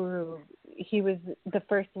of guru. He was the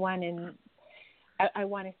first one, and I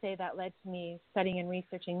want to say that led to me studying and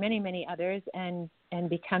researching many others and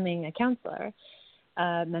becoming a counselor,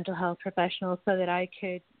 mental health professional, so that I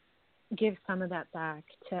could give some of that back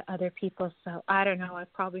to other people. So I don't know, I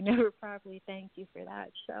probably never properly thanked you for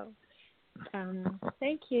that. So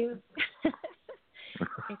thank you.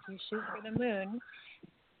 If you shoot for the moon.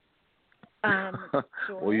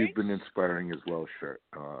 Well, you've been inspiring as well,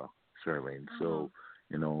 Charlene. So,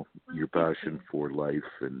 your passion for life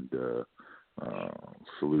and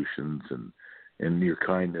solutions and your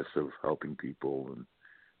kindness of helping people and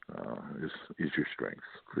is your strength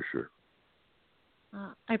for sure.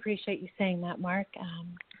 I appreciate you saying that, Mark.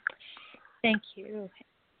 Thank you.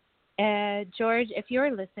 George, if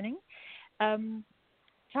you're listening,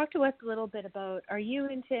 talk to us a little bit about, are you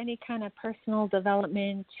into any kind of personal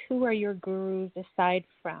development? Who are your gurus aside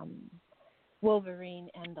from Wolverine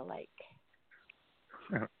and the like?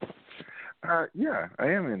 Yeah, I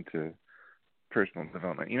am into personal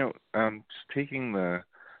development. Just taking the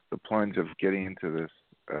plunge of getting into this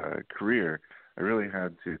career, I I really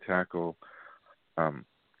had to tackle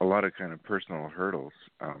a lot of kind of personal hurdles.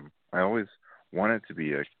 I always wanted to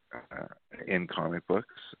be in comic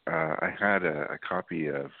books. I had a copy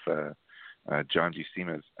of John G.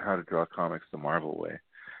 Sima's How to Draw Comics the Marvel Way,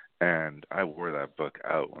 and I wore that book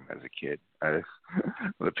out when I was a kid. The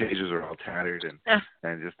pages were all tattered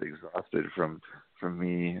and just exhausted from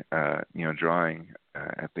me, drawing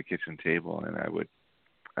at the kitchen table, and I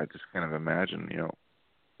just kind of imagine,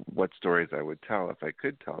 what stories I would tell if I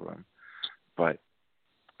could tell them, but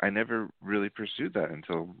I never really pursued that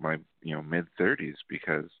until my mid-30s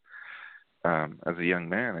because as a young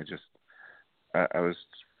man, I was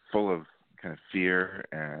full of kind of fear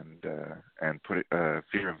and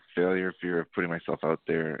fear of failure, fear of putting myself out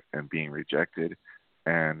there and being rejected,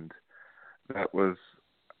 and that was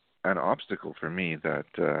an obstacle for me that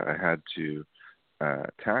I had to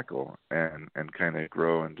tackle and kind of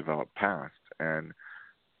grow and develop past, and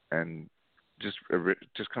just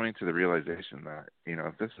coming to the realization that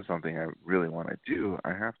if this is something I really want to do,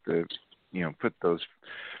 I have to put those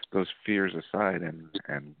fears aside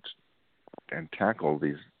and tackle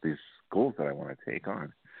these goals that I want to take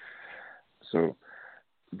on. So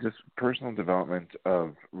just personal development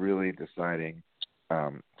of really deciding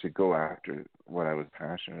to go after what I was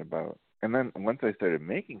passionate about. And then once I started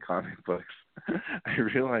making comic books, I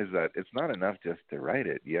realized that it's not enough just to write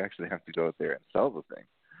it. You actually have to go out there and sell the thing.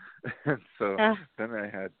 And so then I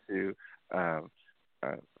had to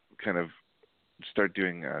kind of start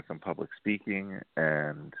doing some public speaking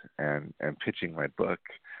and pitching my book.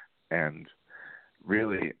 And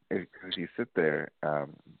really, if you sit there,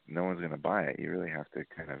 no one's going to buy it. You really have to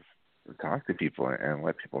kind of talk to people and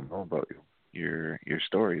let people know about your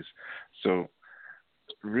stories. So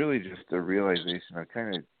really just a realization of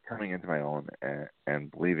kind of coming into my own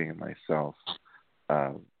and believing in myself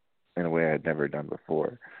in a way I had never done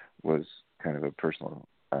before was kind of a personal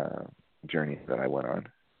journey that I went on.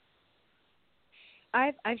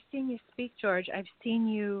 I've seen you speak, George. I've seen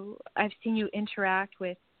you interact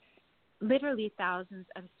with literally thousands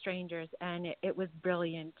of strangers, and it was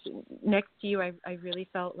brilliant. Next to you, I really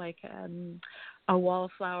felt like a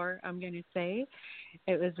wallflower, I'm going to say.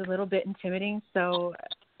 It was a little bit intimidating. So,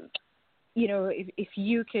 if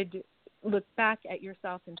you could look back at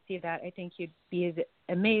yourself and see that, I think you'd be as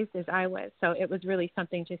amazed as I was. So it was really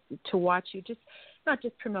something just to watch you, just not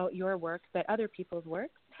just promote your work, but other people's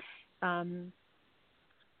work.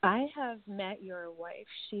 I have met your wife.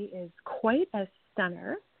 She is quite a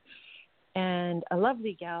stunner and a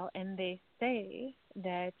lovely gal, and they say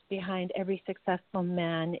that behind every successful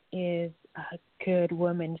man is a good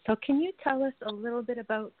woman. So can you tell us a little bit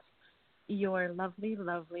about your lovely,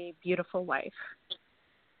 lovely, beautiful wife?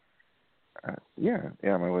 Yeah.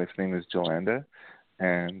 My wife's name is Jolanda,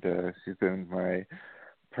 and she's been my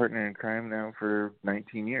partner in crime now for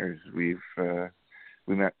 19 years. We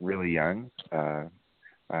met really young.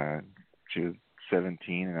 She was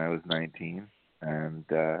 17 and I was 19, and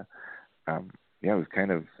it was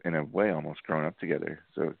kind of in a way almost grown up together.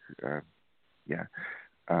 So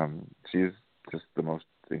she's just the most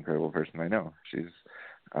incredible person I know. She's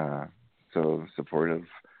so supportive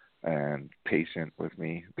and patient with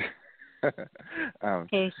me.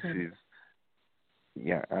 She's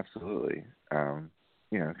absolutely.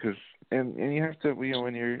 Because and you have to,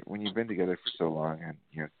 when you've been together for so long and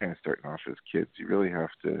kind of starting off as kids, you really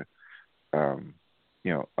have to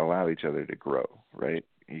allow each other to grow, right?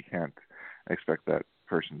 You can't expect that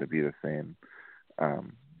person to be the same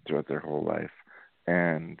throughout their whole life.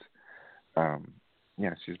 And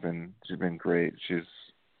she's been great. She's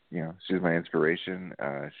my inspiration.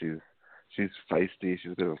 She's feisty.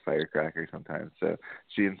 She's a bit of a firecracker sometimes. So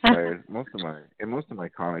she inspires most of my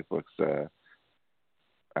comic books.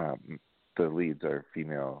 The leads are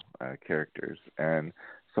female characters, and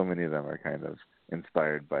so many of them are kind of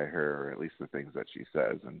inspired by her, or at least the things that she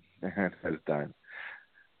says and has done.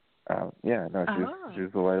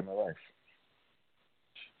 She's the light of my life.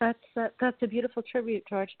 That's a beautiful tribute,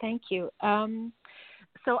 George. Thank you.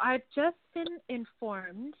 So I've just been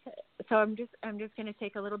informed. So I'm just going to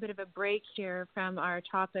take a little bit of a break here from our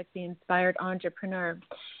topic, the inspired entrepreneur,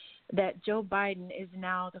 that Joe Biden is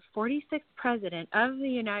now the 46th president of the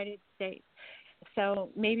United States. So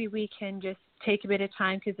maybe we can just take a bit of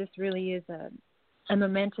time, because this really is a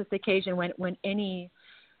momentous occasion when any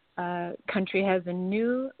country has a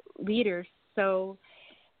new leader. So,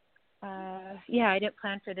 I didn't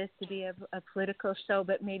plan for this to be a political show,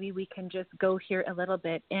 but maybe we can just go here a little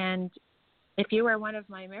bit. And if you are one of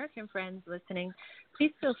my American friends listening,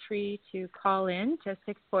 please feel free to call in to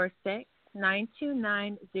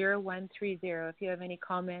 646-929-0130 if you have any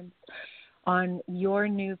comments on your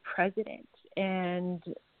new president. And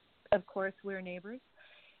of course, we're neighbors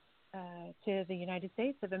to the United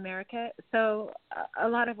States of America. So a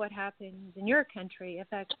lot of what happens in your country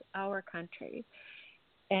affects our country.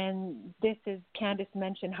 And this is, Candace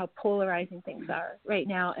mentioned how polarizing things are right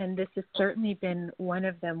now, and this has certainly been one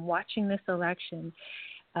of them. Watching this election,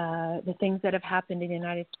 the things that have happened in the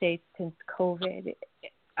United States since COVID,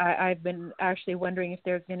 I've been actually wondering if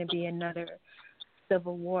there's going to be another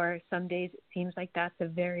civil war. Some days it seems like that's a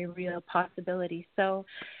very real possibility. So,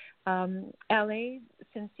 LA,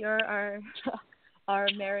 since you're our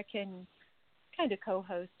American kind of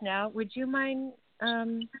co-host now, would you mind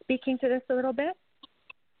speaking to this a little bit?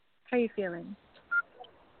 How are you feeling?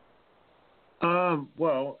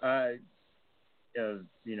 Well, I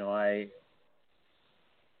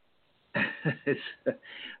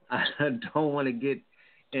I don't want to get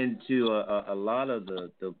into a lot of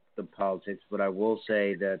the politics, but I will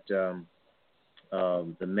say that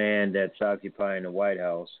the man that's occupying the White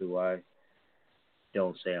House, who I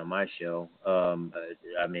don't say on my show,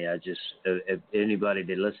 I just, if anybody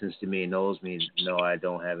that listens to me and knows me, know I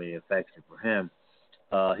don't have any affection for him.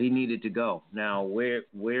 He needed to go. Now, where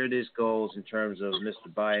this goes in terms of Mr.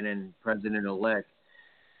 Biden, President-elect,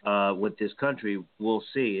 with this country, we'll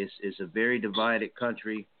see. It's a very divided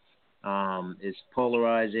country. It's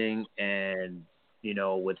polarizing, and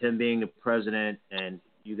with him being the president, and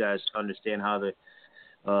you guys understand how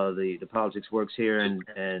the politics works here, and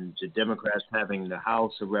the Democrats having the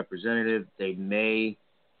House of Representatives, they may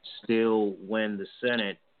still win the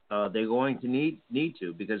Senate. They're going to need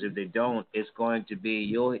to, because if they don't, it's going to be,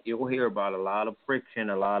 you'll hear about a lot of friction,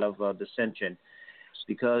 a lot of dissension,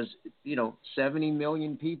 because 70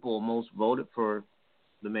 million people almost voted for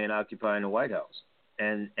the man occupying the White House,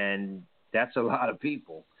 and that's a lot of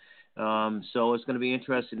people. So it's going to be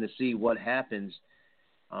interesting to see what happens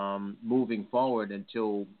moving forward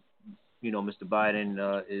until Mr.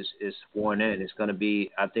 Biden is sworn in. It's going to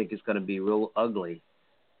be, I think it's going to be real ugly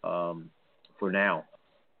for now.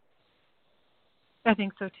 I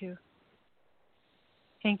think so too.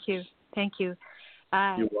 Thank you. You're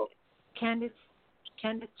welcome.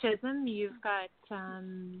 Candace Chisholm, you've got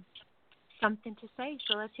something to say,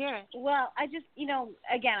 so let's hear it. Well, I just,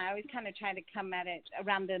 again, I always kind of try to come at it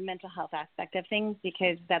around the mental health aspect of things,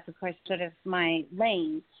 because that's, of course, sort of my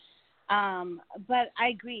lane. But I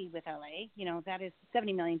agree with LA. That is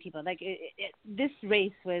 70 million people. Like, this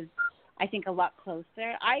race was, I think, a lot closer.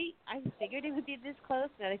 I figured it would be this close,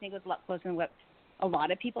 but I think it was a lot closer than what a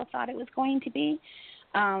lot of people thought it was going to be.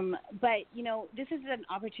 But, this is an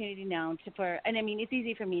opportunity now and I mean, it's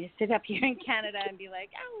easy for me to sit up here in Canada and be like,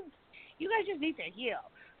 oh, you guys just need to heal.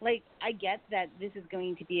 Like, I get that this is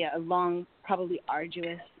going to be a long, probably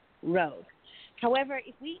arduous road. However,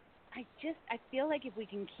 I feel like if we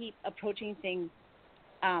can keep approaching things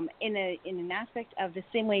in an aspect of the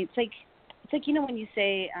same way, it's like when you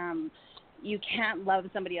say you can't love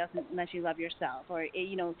somebody else unless you love yourself, or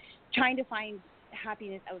trying to find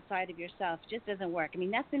happiness outside of yourself just doesn't work. I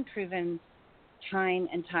mean, that's been proven time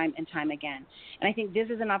and time and time again. And I think this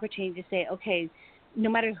is an opportunity to say, okay, no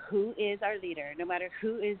matter who is our leader, no matter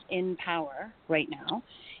who is in power right now,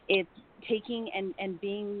 it's taking and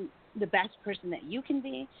being the best person that you can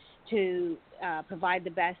be to provide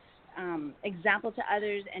the best example to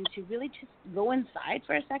others, and to really just go inside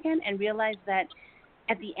for a second and realize that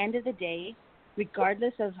at the end of the day,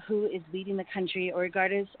 regardless of who is leading the country, or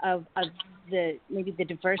regardless of maybe the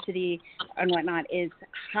diversity and whatnot, is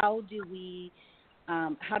how do we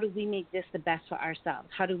make this the best for ourselves?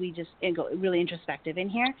 How do we just go really introspective in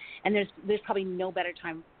here? And there's probably no better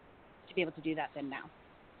time to be able to do that than now,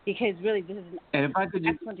 because really this is an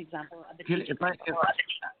excellent example of the teaching.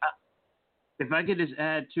 If I could just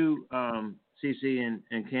add to CC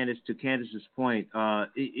and Candace, to Candace's point, I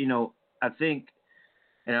think,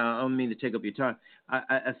 and I don't mean to take up your time,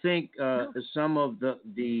 I think some of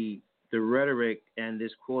the rhetoric and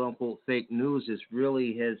this quote unquote fake news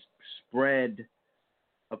has spread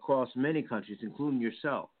across many countries, including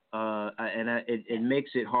yourself, it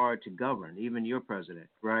makes it hard to govern, even your president,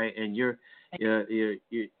 right, and your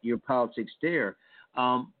politics there.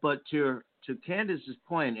 But to Candace's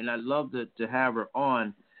point, and I'd love to have her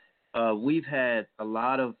on, we've had a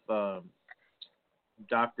lot of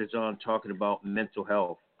doctors on talking about mental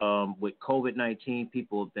health. With COVID-19,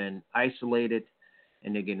 people have been isolated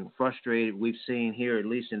and they're getting frustrated. We've seen here, at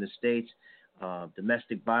least in the States,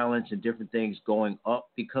 domestic violence and different things going up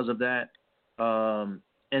because of that.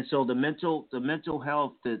 And so the mental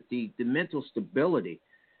health, the mental stability,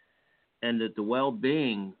 and the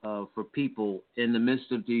well-being for people in the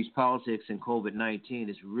midst of these politics and COVID-19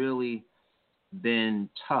 has really been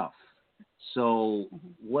tough. So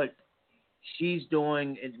what she's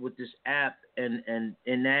doing it with this app, and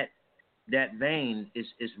in that vein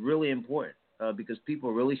is really important because people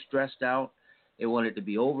are really stressed out. They want it to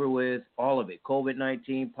be over with, all of it,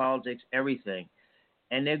 COVID-19, politics, everything,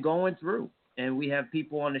 and they're going through. And we have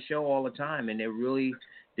people on the show all the time, and they're really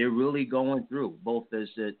going through, both as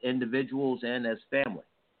individuals and as family.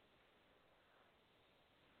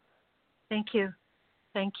 Thank you.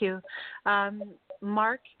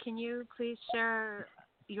 Mark, can you please share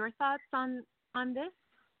your thoughts on this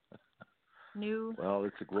new Well,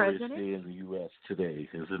 it's a glorious president? day in the U.S. today,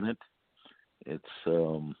 isn't it? It's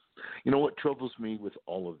you know what troubles me with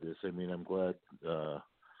all of this. I mean, I'm glad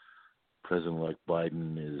President-elect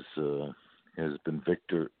Biden has been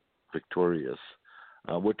victorious.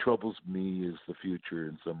 What troubles me is the future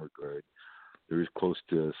in some regard. There is close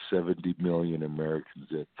to 70 million Americans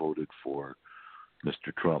that voted for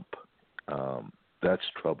Mr. Trump. That's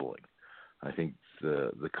troubling. I think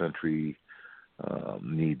the country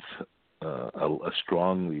needs a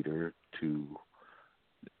strong leader to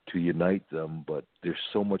unite them, but there's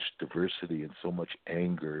so much diversity and so much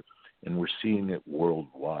anger, and we're seeing it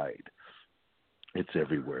worldwide. It's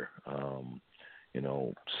everywhere,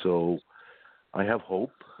 So I have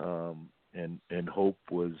hope, and hope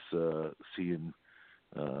was seeing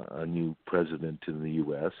a new president in the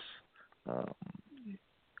U.S.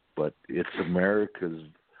 But it's America's,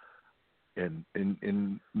 and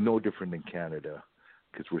no different than Canada,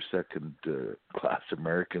 because we're second-class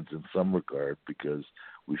Americans in some regard because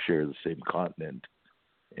we share the same continent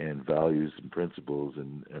and values and principles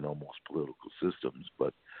and almost political systems.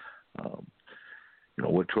 But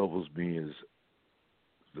what troubles me is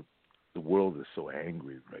the world is so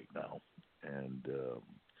angry right now, and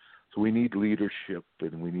so we need leadership,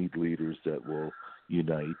 and we need leaders that will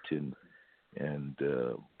unite and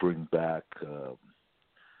bring back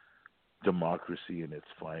democracy in its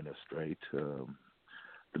finest. Right,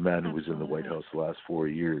 the man who was in the White House the last 4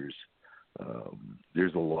 years.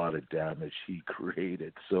 There's a lot of damage he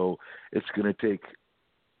created, so it could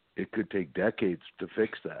take decades to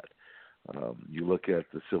fix that. You look at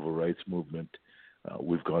the civil rights movement,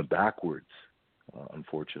 we've gone backwards,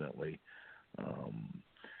 unfortunately.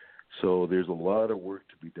 So there's a lot of work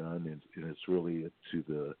to be done, and it's really to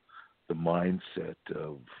the mindset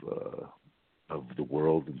of the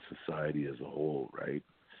world and society as a whole, right?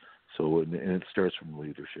 So, and it starts from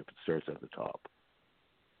leadership. It starts at the top.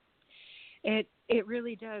 It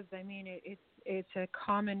really does. I mean, it's a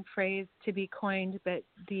common phrase to be coined, but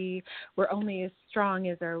we're only as strong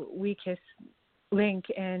as our weakest link.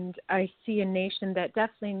 And I see a nation that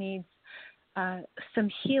definitely needs some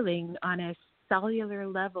healing on a cellular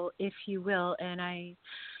level, if you will. And I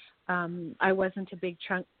wasn't a big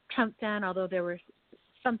Trump fan, although there were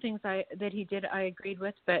some things that he did I agreed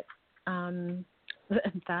with, but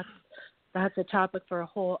that's a topic for a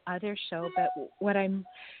whole other show. But what I'm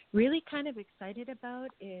really kind of excited about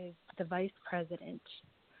is the vice president.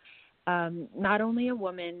 Not only a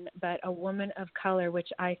woman, but a woman of color, which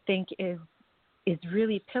I think is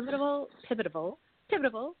really pivotal.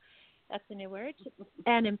 That's a new word,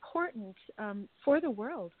 and important for the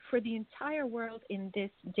world, for the entire world in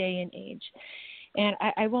this day and age. And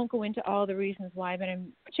I won't go into all the reasons why, but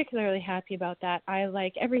I'm particularly happy about that. I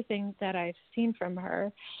like everything that I've seen from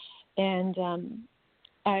her, and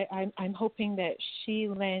I'm hoping that she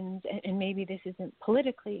lends, and maybe this isn't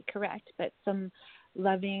politically correct, but some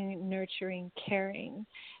loving, nurturing, caring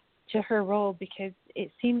to her role, because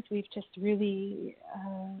it seems we've just really,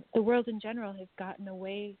 the world in general has gotten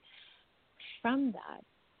away from that.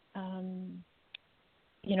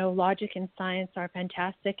 Logic and science are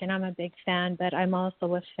fantastic, and I'm a big fan, but I'm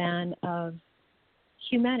also a fan of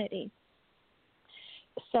humanity.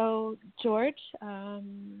 So, George,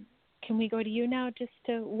 can we go to you now just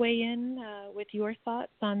to weigh in with your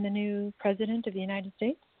thoughts on the new president of the United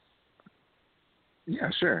States?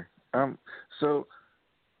 Yeah, sure. So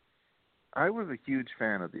I was a huge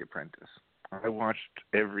fan of The Apprentice. I watched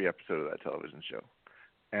every episode of that television show,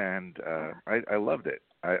 and I loved it.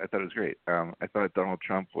 I thought it was great. I thought Donald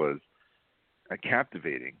Trump was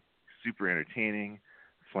captivating, super entertaining,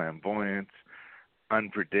 flamboyant,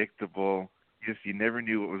 unpredictable. You never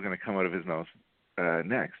knew what was going to come out of his mouth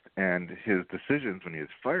next. And his decisions when he was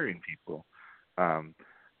firing people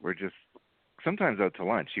were just sometimes out to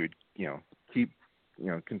lunch. He would, keep,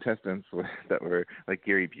 contestants that were like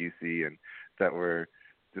Gary Busey and that were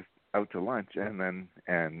just out to lunch, and then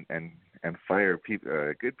and fire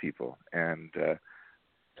good people. And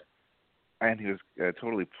he was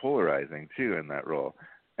totally polarizing too in that role.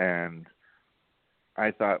 And I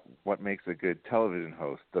thought what makes a good television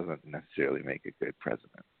host doesn't necessarily make a good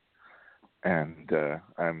president. And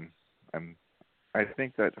I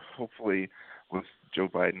think that hopefully with Joe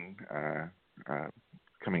Biden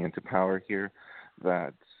coming into power here,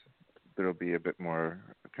 that there will be a bit more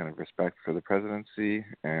kind of respect for the presidency,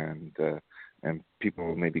 and people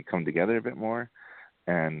will maybe come together a bit more,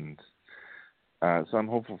 and so I'm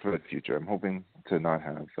hopeful for the future. I'm hoping to not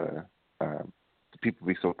have people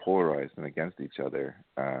be so polarized and against each other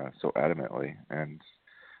so adamantly, and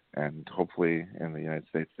hopefully in the United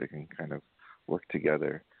States they can kind of work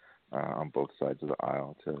together on both sides of the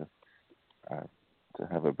aisle to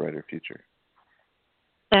have a brighter future.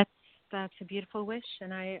 That's a beautiful wish,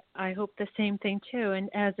 and I hope the same thing too. And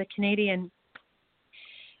as a Canadian,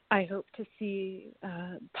 I hope to see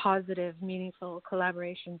positive, meaningful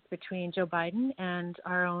collaborations between Joe Biden and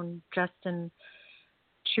our own Justin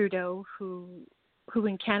Trudeau, who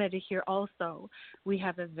in Canada here also, we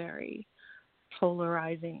have a very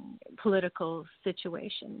polarizing political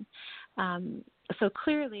situation. So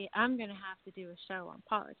clearly I'm going to have to do a show on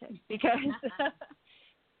politics because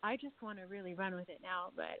I just want to really run with it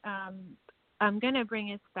now. But I'm going to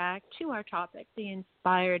bring us back to our topic, the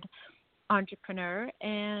inspired entrepreneur.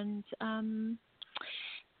 And,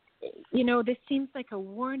 this seems like a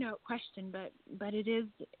worn out question, but it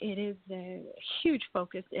is a huge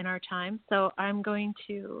focus in our time. So I'm going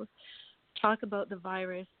to talk about the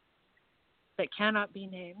virus that cannot be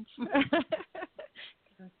named.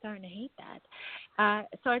 I'm starting to hate that.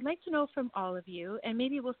 So I'd like to know from all of you, and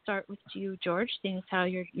maybe we'll start with you, George, seeing as how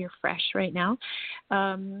you're fresh right now.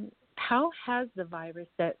 How has the virus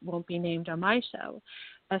that won't be named on my show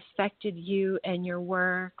affected you and your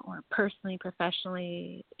work, or personally,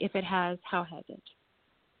 professionally? If it has, how has it?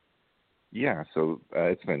 Yeah, so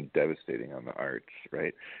it's been devastating on the arts,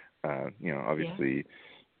 right? Obviously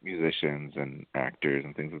musicians and actors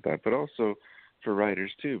and things like that, but also for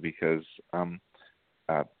writers too, because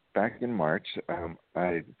back in March,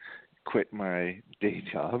 I quit my day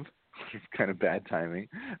job. It's kind of bad timing,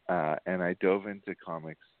 and I dove into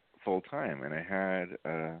comics full time, and I had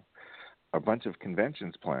a bunch of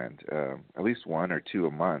conventions planned, at least one or two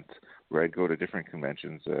a month, where I'd go to different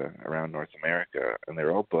conventions around North America, and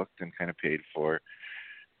they're all booked and kind of paid for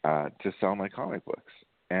to sell my comic books.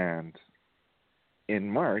 And in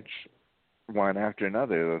March, one after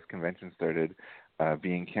another, those conventions started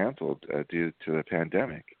being canceled due to the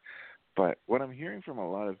pandemic. But what I'm hearing from a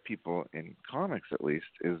lot of people in comics, at least,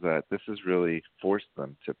 is that this has really forced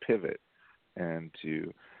them to pivot and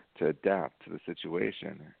to adapt to the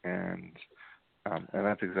situation, and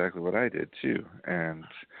that's exactly what I did too. And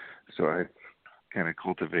so I kind of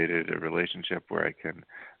cultivated a relationship where I can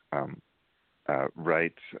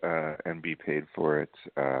write and be paid for it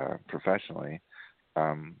professionally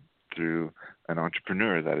through an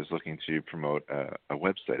entrepreneur that is looking to promote a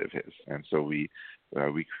website of his. And so we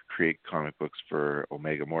create comic books for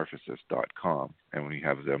omegamorphosis.com, and we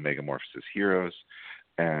have the Omegamorphosis Heroes.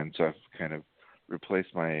 And so I've kind of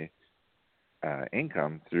replaced my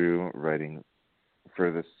income through writing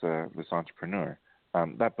for this entrepreneur.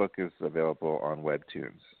 That book is available on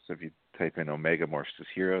Webtoons. So if you type in Omegamorphosis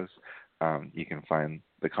Heroes, you can find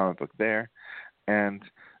the comic book there. And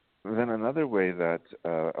then another way that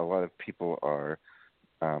a lot of people are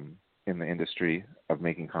in the industry of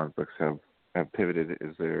making comic books have pivoted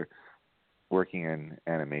is they're working in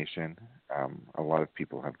animation. A lot of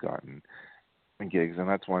people have gotten gigs, and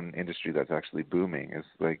that's one industry that's actually booming. Is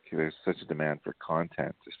like there's such a demand for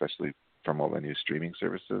content, especially from all the new streaming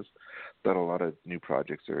services, that a lot of new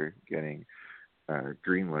projects are getting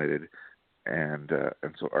green-lighted, and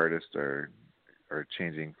so artists are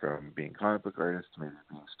changing from being comic book artists to maybe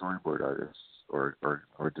being storyboard artists, or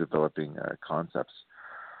developing concepts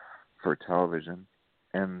for television.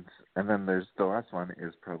 And then there's the last one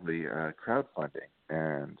is probably crowdfunding,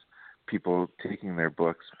 and people taking their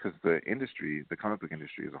books, because the comic book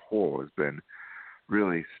industry as a whole has been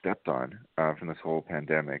really stepped on from this whole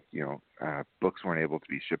pandemic. Books weren't able to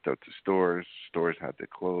be shipped out to stores. Stores had to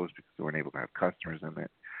close because they weren't able to have customers in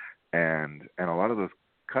it. And a lot of those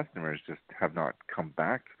customers just have not come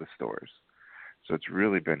back to the stores. So it's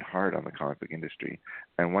really been hard on the comic book industry.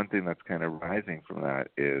 And one thing that's kind of rising from that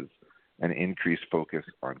is an increased focus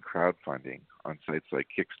on crowdfunding on sites like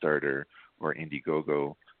Kickstarter or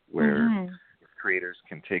Indiegogo, where creators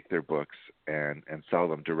can take their books and sell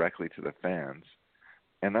them directly to the fans.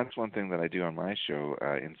 And that's one thing that I do on my show,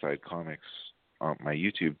 Inside Comics, on my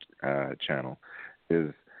YouTube channel,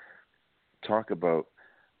 is talk about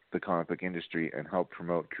the comic book industry and help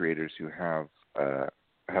promote creators who have a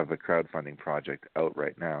crowdfunding project out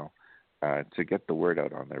right now to get the word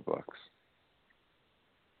out on their books.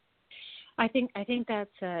 I think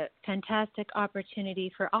that's a fantastic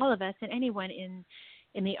opportunity for all of us and anyone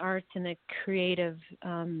in the arts and the creative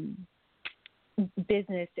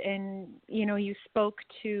business. And, you know, you spoke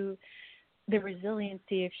to the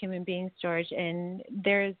resiliency of human beings, George, and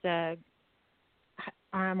there's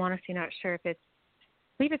I'm honestly not sure if I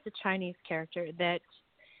believe it's a Chinese character that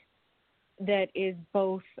is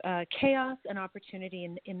both chaos and opportunity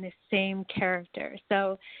in this same character.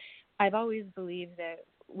 So I've always believed that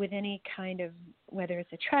with any kind of, whether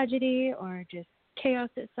it's a tragedy or just chaos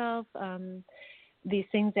itself, these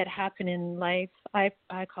things that happen in life, I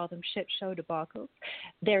call them shit show debacles.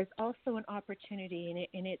 There's also an opportunity,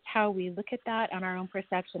 and it's how we look at that on our own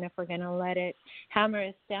perception, if we're going to let it hammer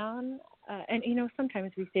us down. And, you know,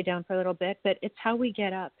 sometimes we stay down for a little bit, but it's how we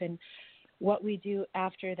get up and what we do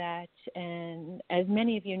after that. And as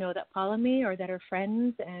many of you know that follow me or that are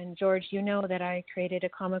friends, and George, you know that I created a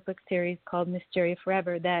comic book series called Mysteria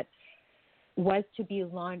Forever that was to be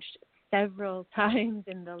launched several times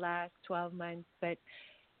in the last 12 months, but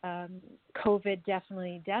COVID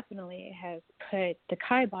definitely has put the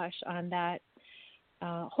kibosh on that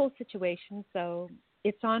whole situation. So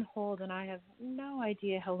it's on hold, and I have no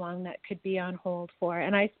idea how long that could be on hold for.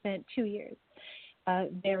 And I spent 2 years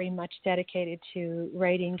very much dedicated to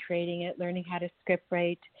writing, creating it, learning how to script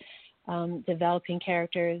write, developing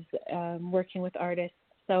characters, working with artists.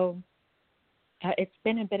 So it's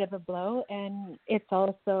been a bit of a blow, and it's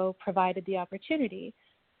also provided the opportunity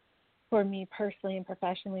for me personally and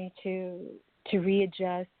professionally to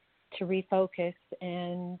readjust, to refocus.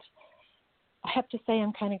 And I have to say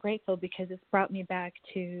I'm kind of grateful because it's brought me back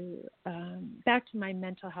to my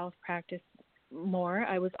mental health practice more.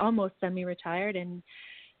 I was almost semi-retired, and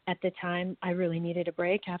at the time I really needed a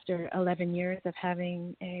break after 11 years of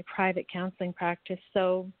having a private counseling practice.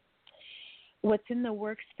 So what's in the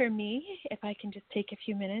works for me, if I can just take a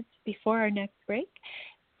few minutes before our next break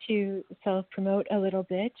to self-promote a little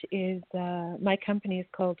bit, is my company is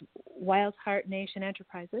called Wild Heart Nation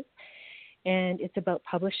Enterprises, and it's about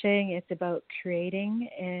publishing, it's about creating,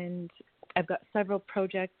 and I've got several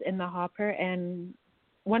projects in the hopper, and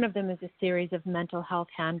one of them is a series of mental health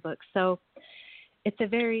handbooks. So it's a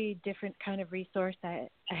very different kind of resource. I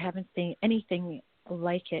haven't seen anything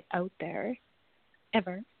like it out there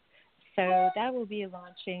ever. So that will be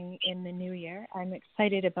launching in the new year. I'm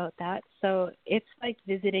excited about that. So it's like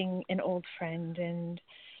visiting an old friend. And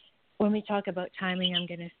when we talk about timing, I'm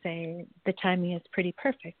going to say the timing is pretty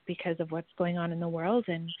perfect because of what's going on in the world.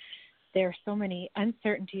 And there are so many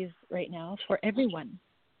uncertainties right now for everyone.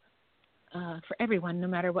 No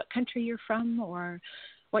matter what country you're from or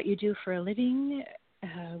what you do for a living,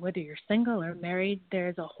 whether you're single or married,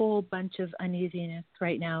 there's a whole bunch of uneasiness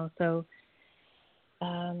right now. So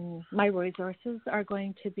my resources are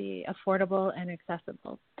going to be affordable and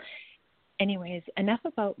accessible. Anyways, enough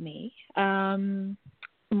about me.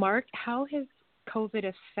 Mark, how has COVID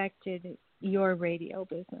affected your radio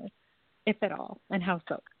business, if at all, and how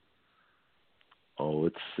so? Oh,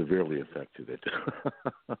 it's severely affected it.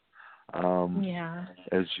 Yeah.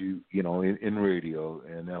 As you know, in radio,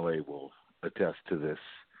 and LA will attest to this,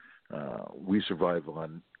 we survive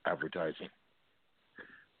on advertising.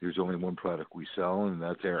 There's only one product we sell, and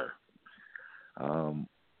that's air.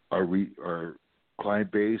 Our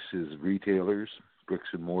client base is retailers, bricks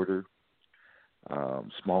and mortar,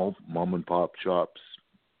 small mom and pop shops.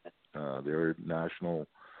 They're national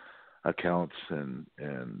accounts, and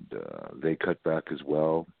they cut back as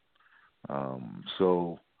well.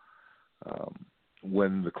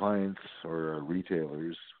 When the clients or our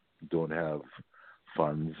retailers don't have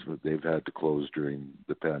funds, they've had to close during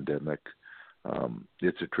the pandemic,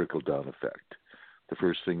 it's a trickle-down effect. The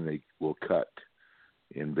first thing they will cut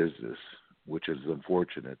in business, which is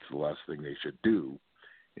unfortunate, the last thing they should do,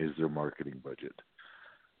 is their marketing budget.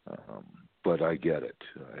 But I get it.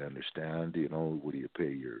 I understand, what do you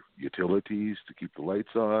pay your utilities to keep the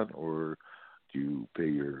lights on, or do you pay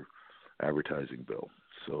your advertising bill?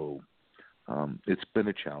 So it's been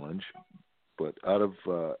a challenge, but out of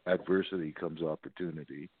adversity comes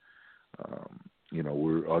opportunity.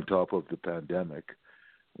 We're on top of the pandemic.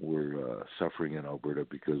 We're suffering in Alberta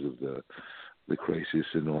because of the crisis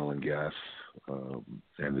in oil and gas,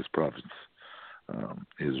 and this province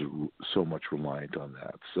is so much reliant on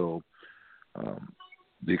that. So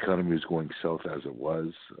the economy is going south as it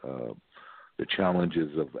was. The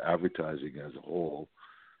challenges of advertising as a whole,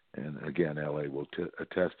 and again, LA will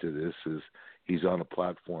attest to this, is he's on a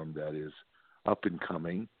platform that is up and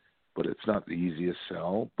coming, but it's not the easiest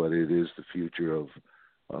sell, but it is the future of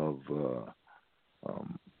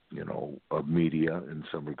media in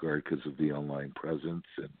some regard because of the online presence.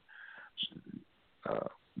 And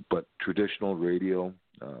but traditional radio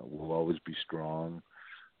will always be strong.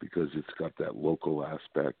 because it's got that local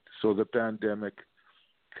aspect. So the pandemic,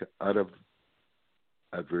 out of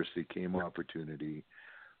adversity came opportunity.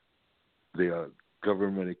 The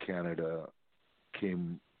government of Canada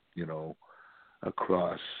came,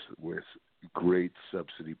 across with great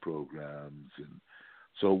subsidy programs. And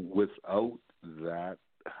so without that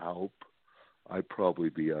help, I'd probably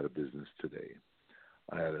be out of business today.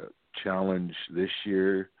 I had a challenge this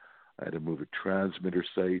year. I had to move a transmitter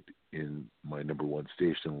site in my number one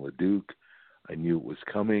station in Leduc. I knew it was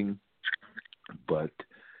coming, but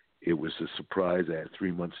it was a surprise. I had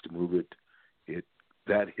 3 months to move it.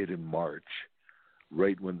 That hit in March,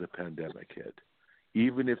 right when the pandemic hit.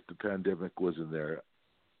 Even if the pandemic wasn't there,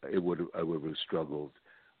 I would have struggled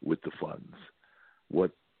with the funds.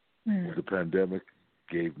 What the pandemic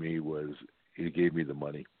gave me was, it gave me the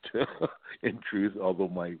money. In truth, although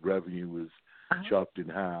my revenue was chopped in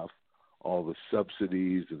half, all the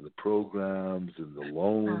subsidies and the programs and the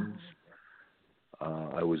loans,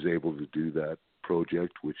 I was able to do that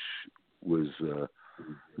project, which was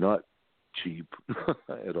not cheap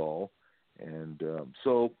at all. And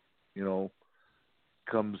so,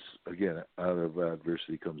 comes, again, out of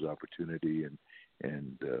adversity comes opportunity,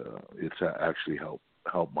 and it's actually helped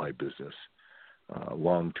my business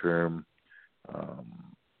long term.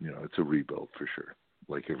 It's a rebuild for sure,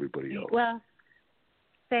 like everybody else. Well,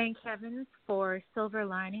 thank heavens for silver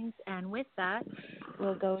linings. And with that,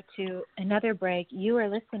 we'll go to another break. You are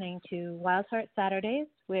listening to Wild Heart Saturdays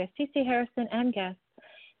with CC Harrison and guests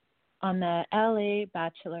on the LA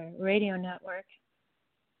Batchelor Radio Network.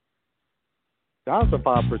 Jonathan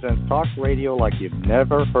Bob presents talk radio like you've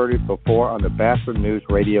never heard it before on the Batchelor News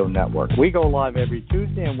Radio Network. We go live every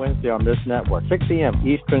Tuesday and Wednesday on this network, 6 p.m.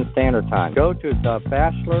 Eastern Standard Time. Go to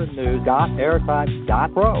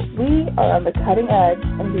thebachelornews.airtime.pro. We are on the cutting edge,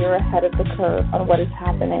 and we are ahead of the curve on what is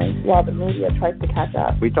happening while the media tries to catch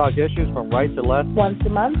up. We talk issues from right to left. Once a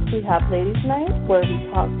month, we have Ladies' Night, where we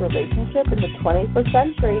talk relationship in the 21st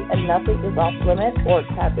century, and nothing is off limits or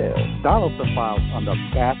taboo. Donaldson Files on the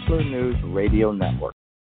Batchelor News Radio Network.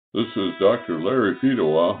 This is Dr. Larry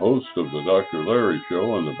Pedowa, host of the Dr. Larry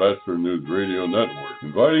Show on the Batchelor News Radio Network,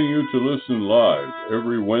 inviting you to listen live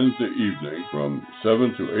every Wednesday evening from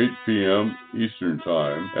 7 to 8 p.m. Eastern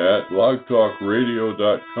Time at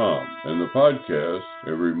blogtalkradio.com, and the podcast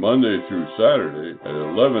every Monday through Saturday at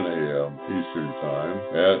 11 a.m. Eastern Time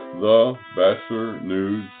at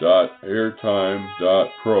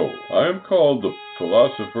thebachelornews.airtime.pro. I am called the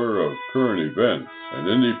philosopher of current events, an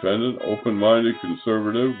independent, open-minded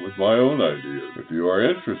conservative with my own ideas. If you are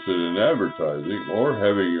interested in advertising or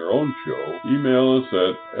having your own show, email us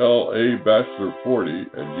at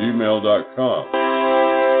labachelor40@gmail.com.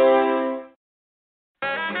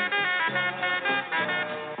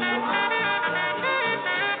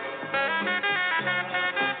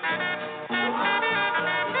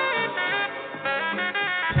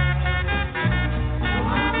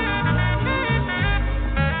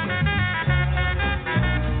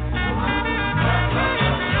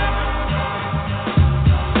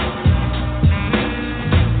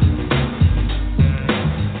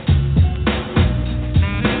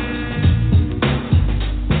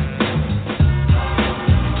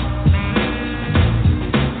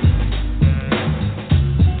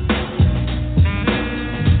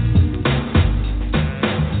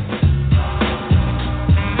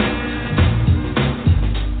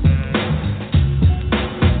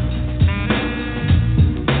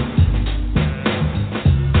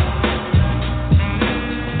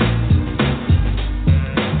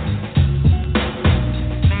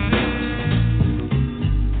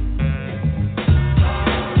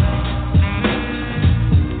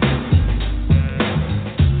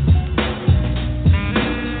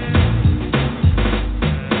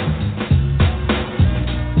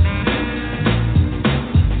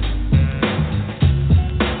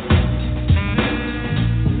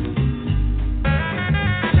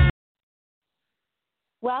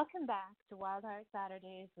 Welcome back to Wild Heart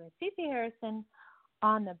Saturdays with CC Harrison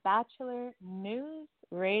on the Batchelor News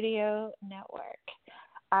Radio Network.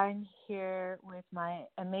 I'm here with my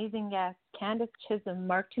amazing guests, Candace Chisholm,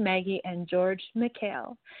 Mark Tumagi, and George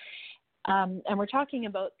McHale. And we're talking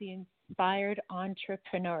about the inspired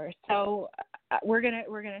entrepreneur. So we're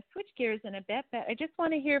gonna switch gears in a bit, but I just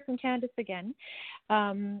want to hear from Candace again.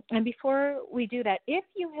 And before we do that, if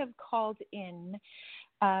you have called in,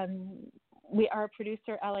 our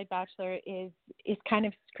producer, L.A. Batchelor, is kind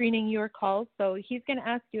of screening your calls. So he's going to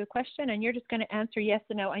ask you a question, and you're just going to answer yes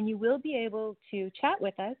or no, and you will be able to chat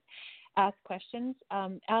with us, ask questions.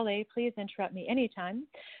 L.A., please interrupt me anytime.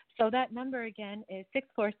 So that number again is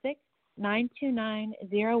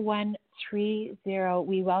 929-0130.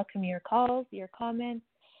 We welcome your calls, your comments,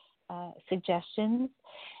 suggestions,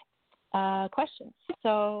 questions.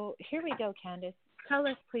 So here we go, Candace. Tell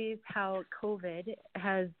us, please, how COVID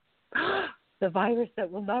has the virus that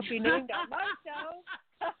will not be named on my show.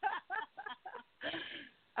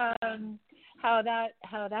 How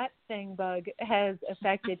that thing bug has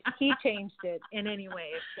affected. He changed it in any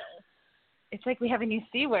way. So it's like we have a new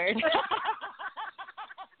C word.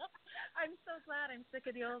 I'm so glad I'm sick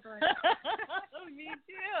of the old one. Me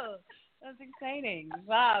too. That's exciting.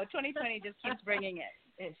 Wow, 2020 just keeps bringing it.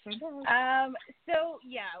 It sure does. So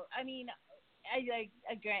yeah, I mean, I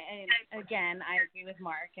again, I agree with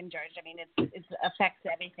Mark and George. I mean, it affects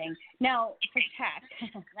everything. Now for tech,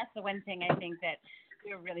 that's the one thing I think that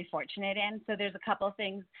we're really fortunate in. So there's a couple of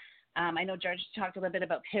things. I know George talked a little bit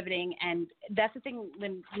about pivoting, and that's the thing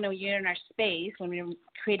when you're in our space when we're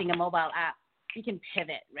creating a mobile app. We can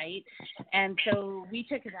pivot, right? And so we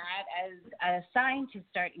took that as a sign to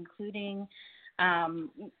start including,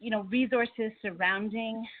 resources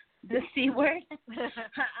surrounding the C word,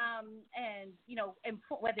 and,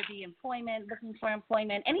 whether it be employment, looking for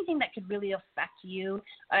employment, anything that could really affect you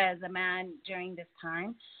as a man during this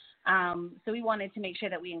time. So we wanted to make sure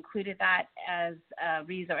that we included that as a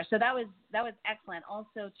resource. So that was excellent.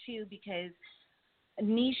 Also, too, because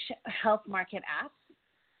niche health market apps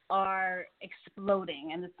are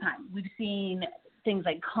exploding in this time. We've seen things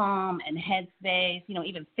like Calm and Headspace,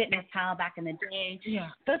 even Fitness Pal back in the day. Yeah.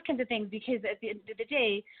 Those kinds of things, because at the end of the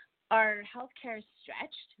day, our healthcare is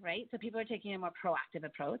stretched, right? So people are taking a more proactive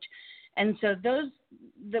approach. And so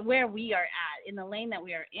where we are at, in the lane that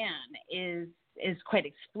we are in, is quite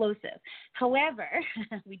explosive. However,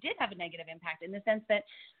 we did have a negative impact in the sense that,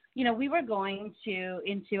 we were going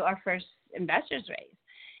into our first investors raise.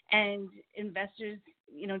 And investors,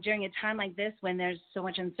 during a time like this when there's so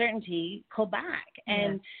much uncertainty, pull back.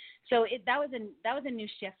 And so that was a new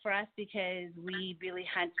shift for us, because we really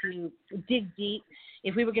had to dig deep.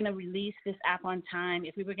 If we were going to release this app on time,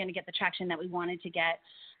 if we were going to get the traction that we wanted to get,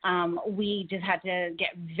 we just had to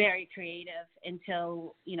get very creative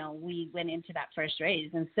until, we went into that first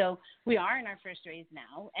raise. And so we are in our first raise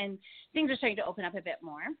now, and things are starting to open up a bit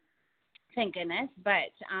more. Thank goodness.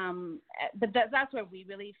 But that's where we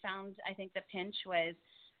really found, I think, the pinch was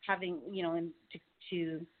having,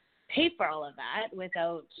 to pay for all of that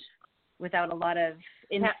without a lot of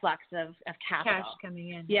influx of capital. Cash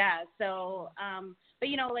coming in. Yeah. So, but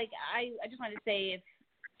I just wanted to say,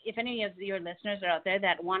 if any of your listeners are out there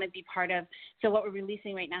that want to be part of, so what we're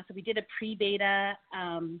releasing right now, so we did a pre-beta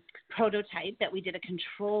prototype that we did a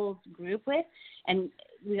controlled group with, and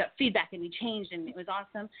we got feedback and we changed, and it was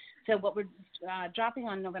awesome. So what we're dropping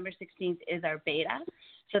on November 16th is our beta.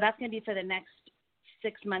 So that's going to be for the next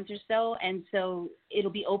 6 months or so, and so it'll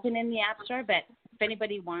be open in the App Store, but if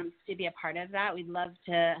anybody wants to be a part of that, we'd love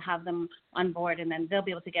to have them on board, and then they'll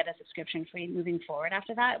be able to get a subscription free moving forward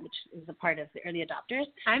after that, which is a part of the early adopters.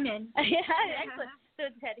 I'm in. Yeah, excellent. So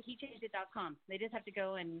it's at hechangedit.com. They just have to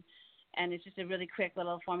go and it's just a really quick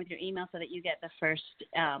little form with your email so that you get the first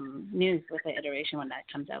news with the iteration when that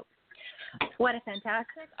comes out. What a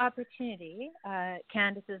fantastic opportunity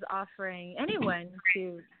Candace is offering anyone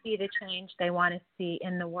to see the change they want to see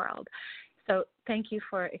in the world. So thank you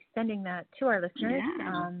for extending that to our listeners.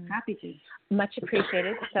 Yeah, happy to. Much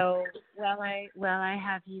appreciated. So while I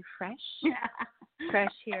have you fresh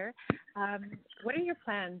here, what are your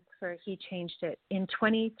plans for He Changed It in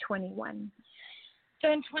 2021?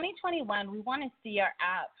 So in 2021, we want to see our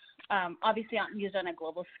app obviously used on a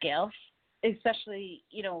global scale, especially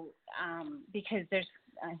because there's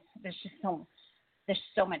just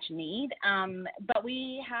so much need. But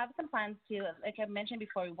we have some plans to, like I mentioned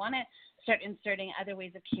before, we want to start inserting other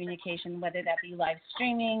ways of communication, whether that be live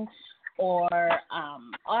streaming or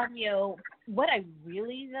audio. What I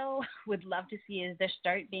really, though, would love to see is there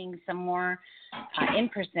start being some more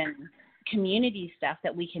in-person community stuff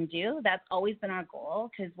that we can do. That's always been our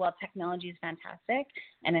goal, because while technology is fantastic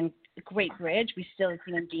and a great bridge, we still as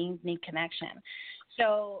human beings need connection.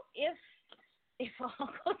 So if all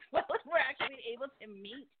goes well and we're actually able to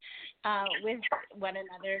meet with one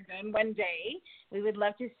another during one day, we would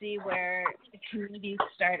love to see where communities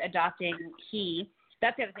start adopting He.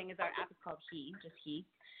 That's the other thing, is our app is called He, just He.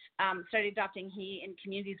 Start adopting He in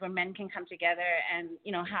communities where men can come together and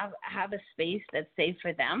have a space that's safe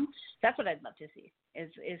for them. That's what I'd love to see,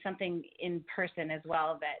 is something in person as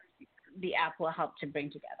well that the app will help to bring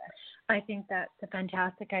together. I think that's a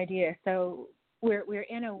fantastic idea. So we're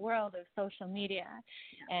in a world of social media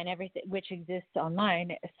and everything which exists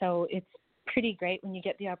online. So it's pretty great when you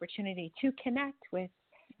get the opportunity to connect with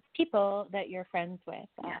people that you're friends with.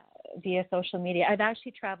 via social media. I've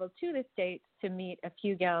actually traveled to the States to meet a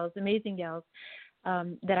few gals, amazing gals,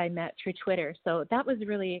 that I met through Twitter. So that was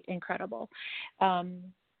really incredible.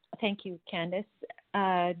 Thank you, Candace.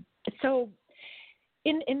 So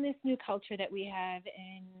in this new culture that we have,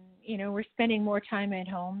 and, you know, we're spending more time at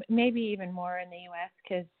home, maybe even more in the U.S.,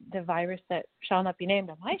 because the virus that shall not be named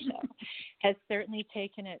on my show has certainly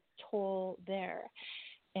taken its toll there.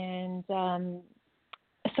 And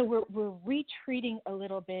so we're retreating a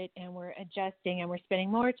little bit, and we're adjusting, and we're spending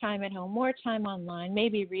more time at home, more time online,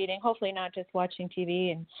 maybe reading, hopefully not just watching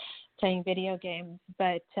TV and playing video games.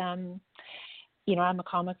 But, you know, I'm a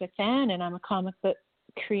comic book fan, and I'm a comic book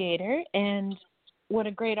creator, and what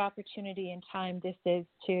a great opportunity and time this is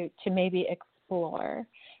to maybe explore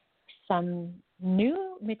some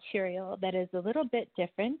new material that is a little bit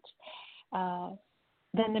different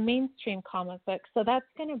than the mainstream comic book. So that's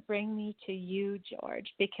going to bring me to you,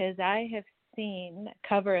 George, because I have seen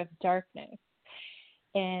Cover of Darkness.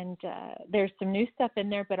 And there's some new stuff in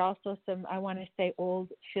there, but also some, I want to say, old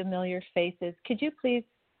familiar faces. Could you please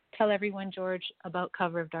tell everyone, George, about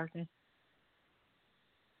Cover of Darkness?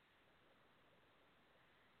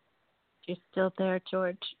 You're still there,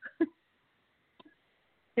 George.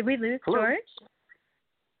 Did we lose Hello. George?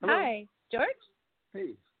 Hello. Hi, George?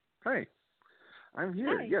 Hey. Hi. I'm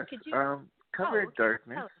here, Hi. yes. Could you... Cover of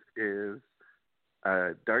Darkness is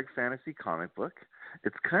a dark fantasy comic book.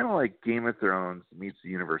 It's kind of like Game of Thrones meets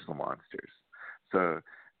Universal Monsters. So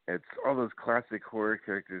it's all those classic horror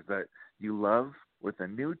characters that you love with a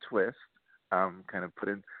new twist, kind of put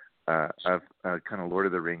in a kind of Lord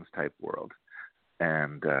of the Rings type world.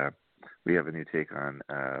 And we have a new take on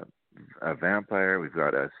a vampire. We've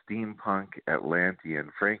got a steampunk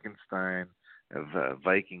Atlantean Frankenstein, of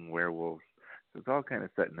Viking werewolves. So it's all kind of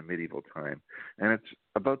set in the medieval time. And it's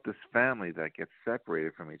about this family that gets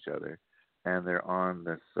separated from each other, and they're on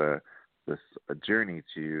this journey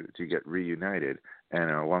to get reunited. And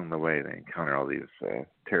along the way, they encounter all these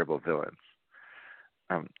terrible villains.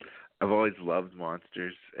 I've always loved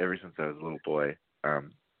monsters ever since I was a little boy.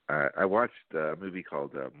 I watched a movie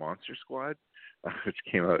called Monster Squad, which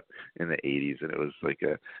came out in the 80s, and it was like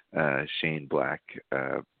a Shane Black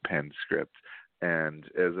pen script. And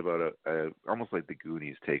it was about almost like the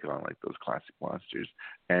Goonies take on like those classic monsters,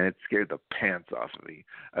 and it scared the pants off of me.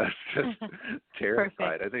 I was just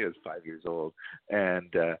terrified. Perfect. I think I was 5 years old,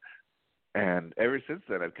 and ever since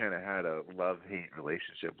then I've kind of had a love-hate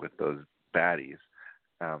relationship with those baddies.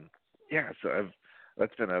 So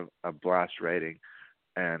that's been a blast writing,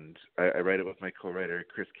 and I write it with my co-writer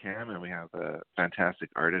Chris Cam, and we have a fantastic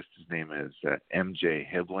artist. His name is MJ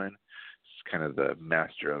Hiblin. Kind of the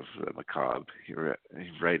master of the macabre.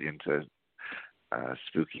 He's right into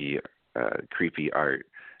spooky, creepy art,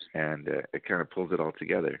 and it kind of pulls it all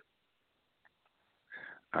together.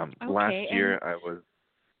 Last year I was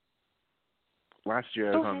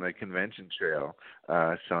on the convention trail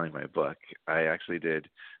selling my book. I actually did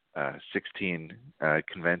 16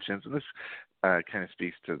 conventions, and this kind of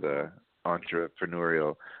speaks to the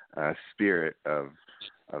entrepreneurial spirit of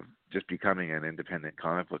just becoming an independent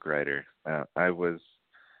comic book writer.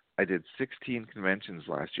 I did 16 conventions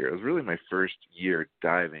last year. It was really my first year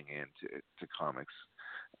diving into comics,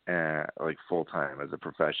 like full time as a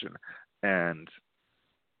profession, and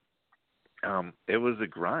it was a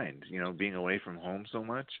grind, being away from home so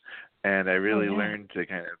much, and I really learned to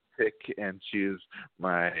kind of pick and choose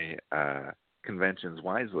my conventions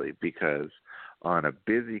wisely, because on a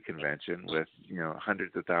busy convention with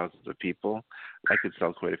hundreds of thousands of people, I could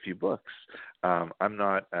sell quite a few books. I'm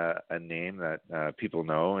not a name that people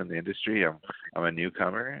know in the industry. I'm a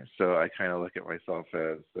newcomer, so I kind of look at myself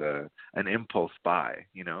as an impulse buy.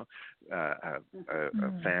 A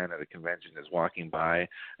fan at a convention is walking by,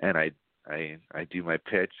 and I do my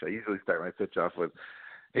pitch. I usually start my pitch off with,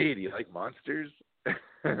 "Hey, do you like monsters?"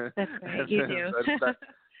 That's right, you do.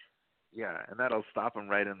 Yeah, and that'll stop them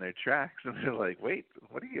right in their tracks, and they're like, "Wait,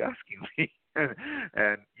 what are you asking me?"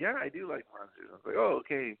 and yeah, I do like monsters. I was like, "Oh,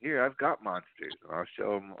 okay, here, I've got monsters," and I'll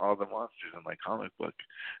show them all the monsters in my comic book.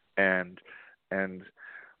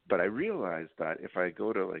 But I realized that if I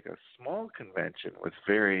go to like a small convention with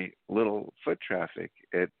very little foot traffic,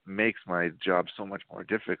 it makes my job so much more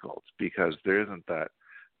difficult, because there isn't that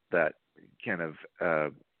kind of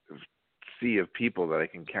sea of people that I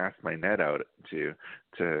can cast my net out to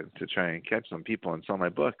try and catch some people and sell my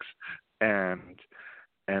books. And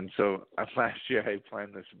so last year I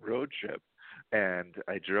planned this road trip, and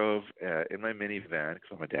I drove in my minivan, because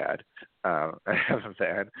I'm a dad. I have a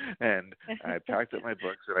van, and I packed up my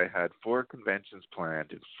books, and I had 4 conventions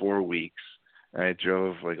planned in 4 weeks, And I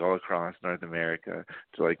drove like all across North America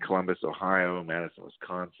to like Columbus, Ohio, Madison,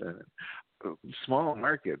 Wisconsin, small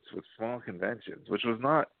markets with small conventions, which was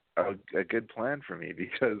not a good plan for me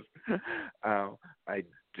because I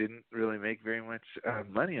didn't really make very much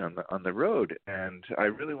money on the road, and I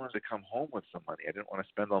really wanted to come home with some money. I didn't want to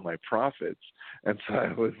spend all my profits, and so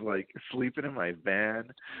I was like sleeping in my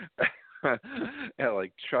van at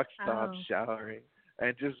like truck stops, showering,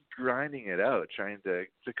 and just grinding it out, trying to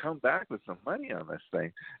come back with some money on this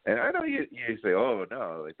thing. And I know you say, "Oh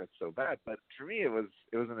no, like that's so bad," but for me, it was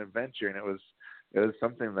an adventure, and it was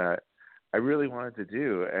something that I really wanted to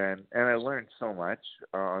do, and I learned so much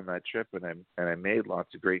on that trip, and I made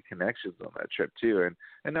lots of great connections on that trip too,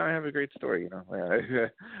 and now I have a great story,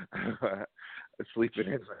 sleeping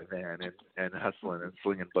in my van and hustling and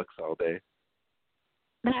slinging books all day.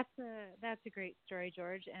 That's a great story,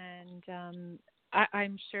 George, and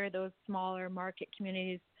I'm sure those smaller market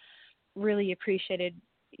communities really appreciated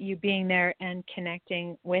you being there and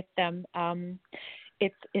connecting with them.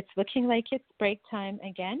 It's looking like it's break time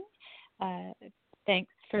again.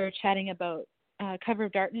 Thanks for chatting about Cover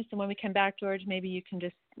of Darkness. And when we come back, George, maybe you can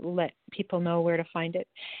just let people know where to find it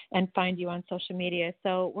and find you on social media.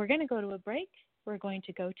 So we're going to go to a break. We're going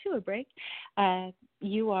to go to a break.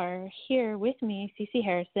 You are here with me, Cece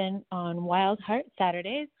Harrison, on Wild Heart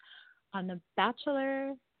Saturdays on the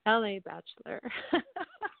Batchelor, LA Batchelor,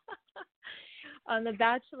 on the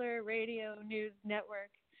Batchelor Radio News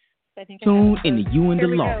Network. Tune into You and the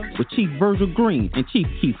Law with Chief Virgil Green and Chief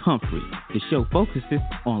Keith Humphrey. The show focuses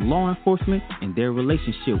on law enforcement and their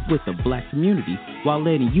relationship with the black community while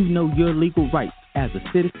letting you know your legal rights as a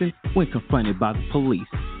citizen when confronted by the police.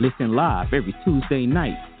 Listen live every Tuesday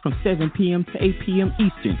night from 7 p.m. to 8 p.m.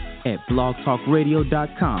 Eastern at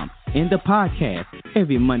blogtalkradio.com and the podcast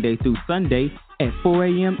every Monday through Sunday at 4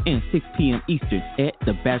 a.m. and 6 p.m. Eastern at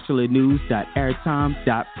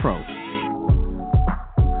thebachelornews.airtime.pro.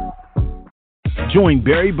 Join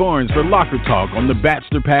Barry Barnes for Locker Talk on the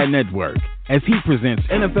Bachelor Pad Network as he presents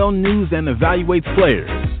NFL news and evaluates players.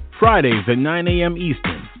 Fridays at 9 a.m.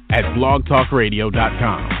 Eastern at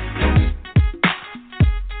blogtalkradio.com.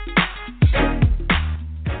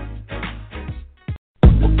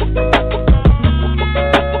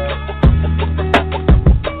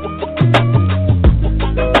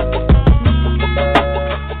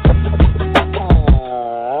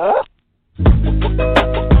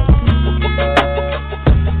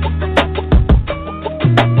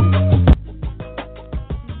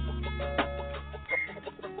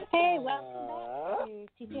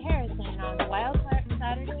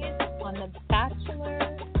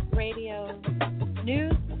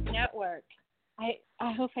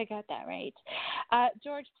 I got that right.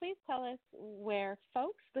 George, please tell us where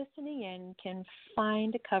folks listening in can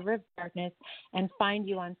find Cover of Darkness and find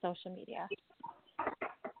you on social media.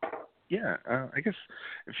 Yeah, I guess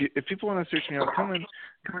if people want to search me out, come and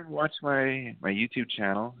watch my YouTube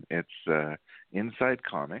channel. It's Inside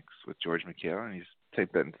Comics with George McHale, and you just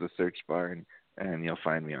type that into the search bar, and you'll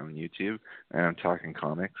find me on YouTube. And I'm talking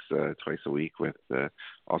comics twice a week with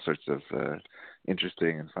all sorts of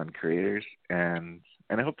interesting and fun creators, and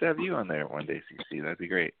I hope to have you on there one day, CC. That'd be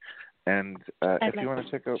great. And if you want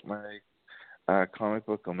to check out my comic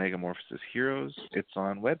book, Omega Morphosis Heroes, it's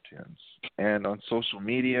on Webtoons. And on social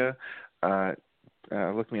media,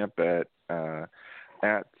 look me up at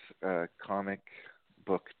Comic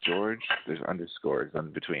Book George. There's underscores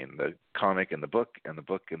in between the comic and the book and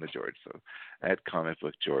the George. So at Comic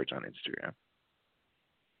Book George on Instagram.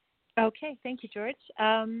 Okay, thank you, George.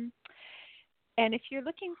 And if you're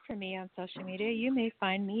looking for me on social media, you may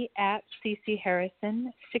find me at CC Harrison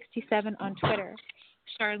 67 on Twitter,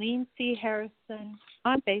 Charlene C. Harrison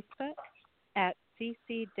on Facebook, at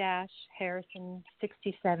CC-Harrison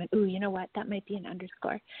 67. Ooh, you know what? That might be an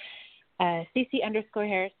underscore.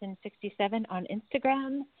 CC_Harrison 67 on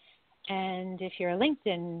Instagram. And if you're a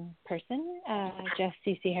LinkedIn person, just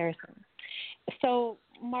CC Harrison. So,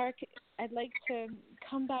 Mark, I'd like to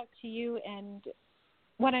come back to you. And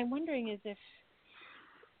what I'm wondering is if,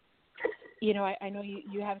 you know, I know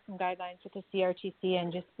you have some guidelines with the CRTC,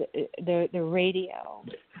 and just the radio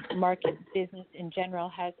market business in general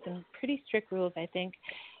has some pretty strict rules, I think.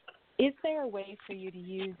 Is there a way for you to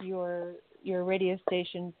use your radio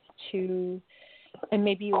stations to, and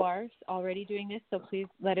maybe you are already doing this, so please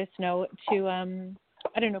let us know, to,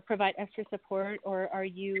 provide extra support, or are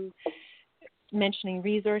you mentioning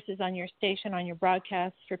resources on your station, on your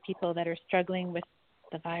broadcast for people that are struggling with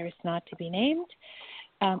the virus not to be named?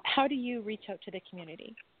 How do you reach out to the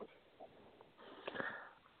community?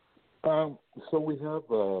 So we have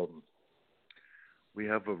we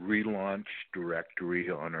have a relaunch directory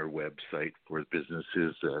on our website for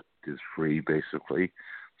businesses that is free, basically,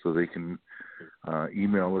 so they can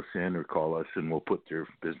email us in or call us, and we'll put their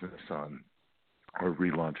business on our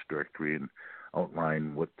relaunch directory and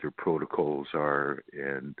outline what their protocols are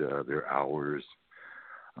and their hours.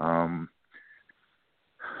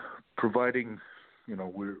 Providing,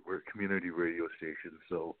 we're a community radio station,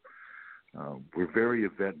 so we're very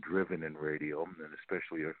event-driven in radio, and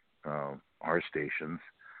especially our stations.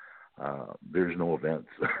 There's no events,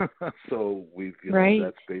 so we've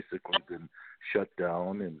that's basically been shut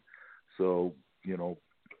down, and so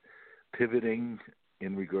pivoting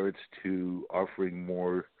in regards to offering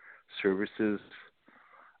more services.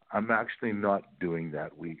 I'm actually not doing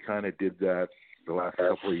that. We kind of did that the last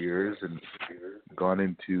couple of years and gone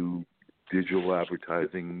into digital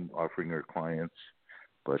advertising, offering our clients,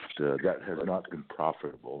 but that has not been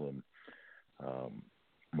profitable. And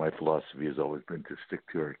my philosophy has always been to stick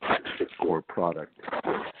to our core product,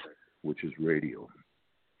 which is radio.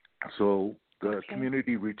 So the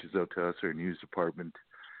community reaches out to us. Our news department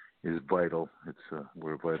is vital.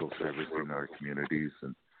 We're a vital service in our communities,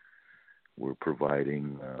 and we're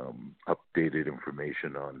providing updated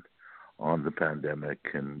information on the pandemic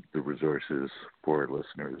and the resources for our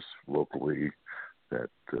listeners locally that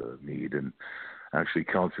need. And actually,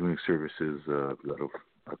 counseling services, I've got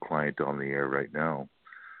a client on the air right now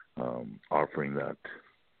offering that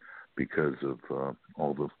because of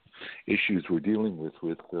all the issues we're dealing with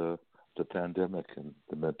the pandemic and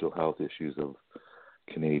the mental health issues of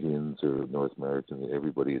Canadians or North Americans,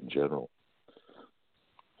 everybody in general.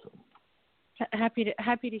 So. Happy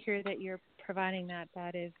to hear that you're providing that.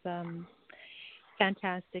 That is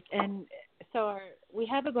fantastic. And so we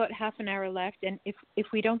have about half an hour left, and if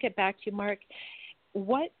we don't get back to you, Mark,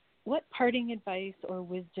 what parting advice or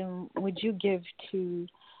wisdom would you give to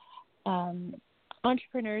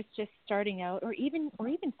entrepreneurs just starting out, or even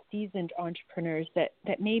seasoned entrepreneurs that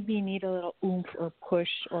maybe need a little oomph or push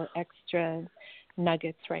or extra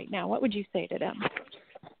nuggets right now? What would you say to them?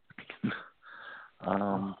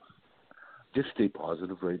 Just stay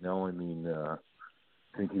positive right now. I mean,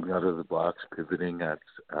 thinking out of the box, pivoting,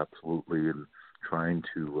 absolutely, and trying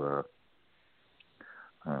to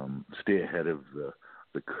stay ahead of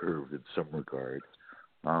the curve in some regard.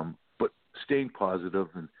 But staying positive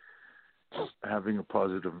and having a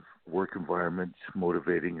positive work environment,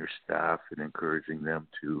 motivating your staff and encouraging them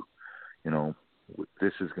to,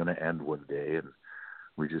 this is going to end one day, and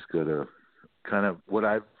we just got to kind of, what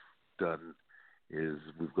I've done is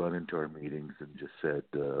we've gone into our meetings and just said,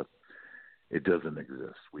 it doesn't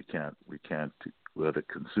exist. We can't let it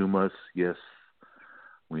consume us. Yes,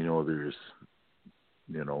 we know there's,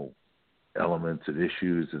 elements and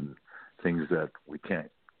issues and things that we can't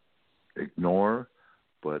ignore,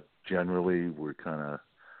 but generally we're kind of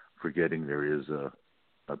forgetting there is a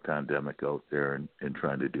pandemic out there and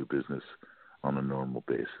trying to do business on a normal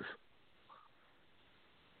basis.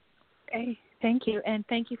 Okay, thank you, and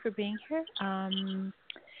thank you for being here.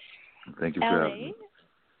 Thank you for having me.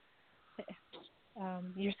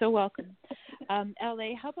 You're so welcome.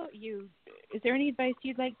 LA, how about you? Is there any advice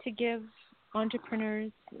you'd like to give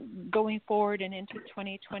entrepreneurs going forward and into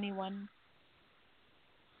 2021?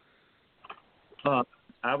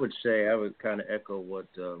 I would say I would kind of echo what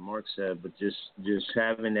Mark said, but just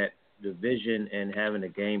having the vision and having a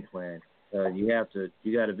game plan. You got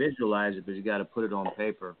to visualize it, but you got to put it on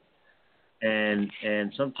paper. And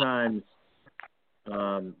sometimes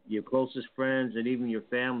your closest friends and even your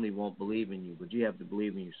family won't believe in you, but you have to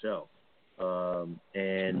believe in yourself.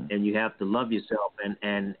 And you have to love yourself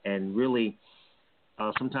and really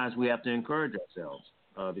sometimes we have to encourage ourselves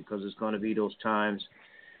because it's going to be those times.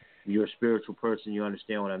 You're a spiritual person, you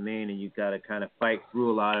understand what I mean, and you've got to kind of fight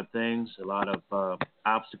through a lot of things, a lot of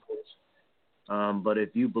obstacles. But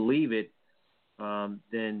if you believe it,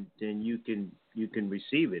 then you can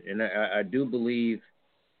receive it. And I do believe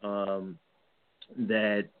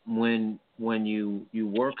that when you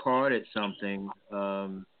work hard at something,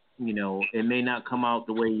 it may not come out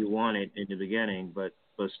the way you want it in the beginning, but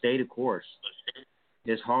stay the course.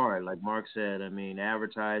 It's hard, like Mark said. I mean,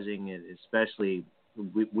 advertising, especially.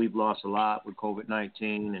 We've lost a lot with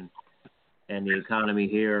COVID-19 and the economy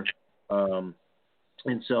here. And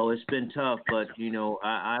so it's been tough, but,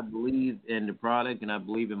 I believe in the product and I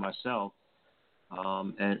believe in myself.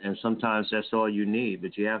 And sometimes that's all you need,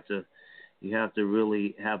 but you have to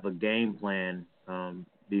really have a game plan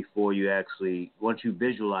before you actually, once you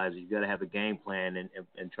visualize it, you got to have a game plan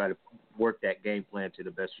and try to work that game plan to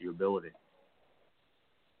the best of your ability.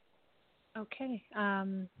 Okay.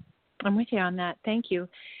 I'm with you on that. Thank you.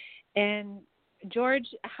 And George,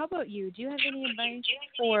 how about you? Do you have any advice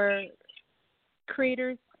for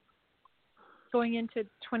creators going into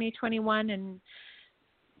 2021 and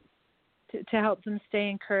to help them stay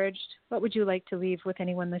encouraged? What would you like to leave with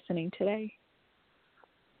anyone listening today?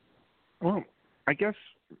 Well, I guess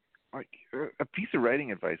like a piece of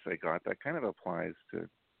writing advice I got that kind of applies to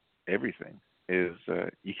everything is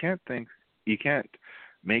you can't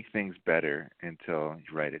make things better until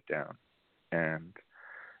you write it down. And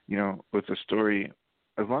with a story,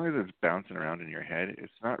 as long as it's bouncing around in your head,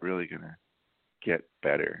 it's not really going to get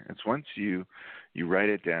better. It's once you write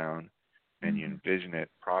it down and you envision it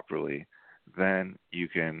properly, then you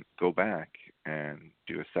can go back and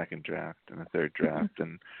do a second draft and a third draft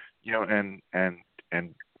and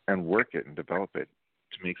work it and develop it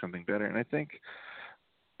to make something better. And I think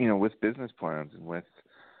with business plans and with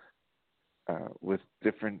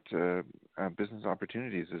different business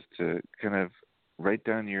opportunities is to kind of write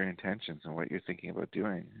down your intentions and what you're thinking about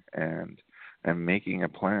doing and making a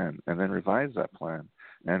plan and then revise that plan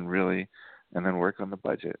and then work on the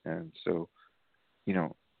budget. And so,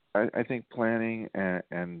 I think planning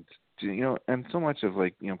and so much of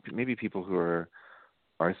maybe people who are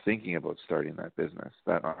thinking about starting that business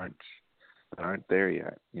that aren't there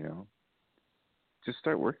yet, just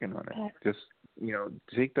start working on it. Just,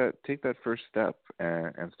 take that first step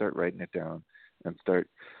and start writing it down and start,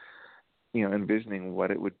 envisioning what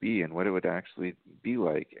it would be and what it would actually be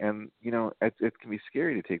like. And, it can be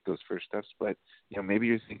scary to take those first steps, but, maybe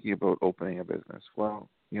you're thinking about opening a business. Well,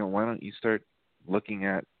 why don't you start looking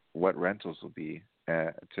at what rentals will be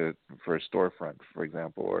for a storefront, for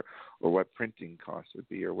example, or what printing costs would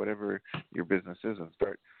be or whatever your business is, and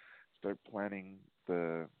start planning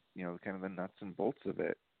the, kind of the nuts and bolts of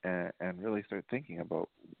it and really start thinking about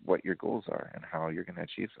what your goals are and how you're going to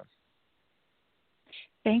achieve them.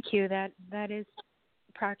 Thank you. That is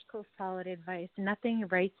practical, solid advice. Nothing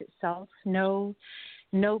writes itself. No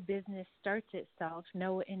business starts itself.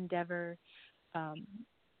 No endeavor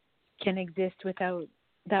can exist without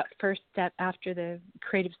that first step after the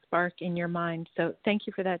creative spark in your mind. So thank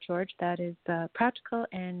you for that, George. That is practical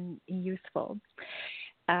and useful.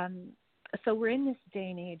 So we're in this day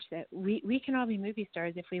and age that we can all be movie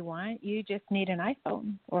stars if we want. You just need an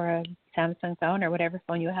iPhone or a Samsung phone or whatever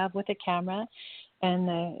phone you have with a camera and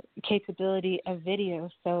the capability of video.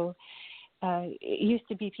 So it used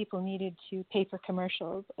to be people needed to pay for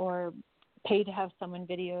commercials or pay to have someone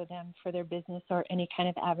video them for their business or any kind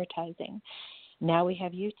of advertising. Now we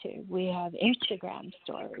have YouTube. We have Instagram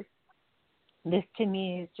stories. This to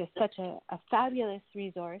me is just such a fabulous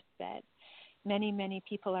resource that many, many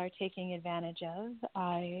people are taking advantage of.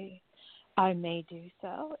 I may do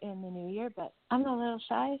so in the new year, but I'm a little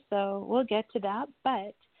shy, so we'll get to that.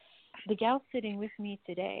 But the gal sitting with me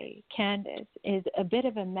today, Candace, is a bit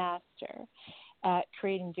of a master at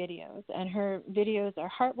creating videos, and her videos are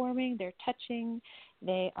heartwarming, they're touching,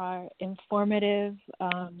 they are informative,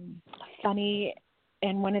 funny.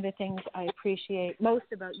 And one of the things I appreciate most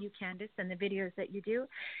about you, Candace, and the videos that you do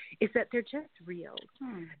is that they're just real.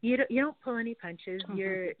 You don't pull any punches.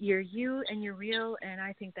 You're you and you're real, and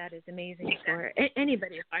I think that is amazing for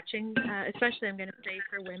anybody watching, especially I'm going to say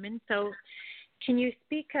for women. So can you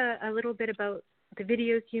speak a little bit about the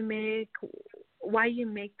videos you make, why you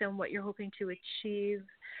make them, what you're hoping to achieve,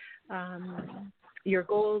 your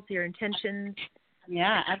goals, your intentions?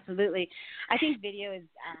 Yeah, absolutely. I think video is,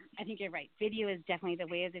 I think you're right. Video is definitely the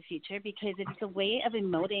way of the future because it's a way of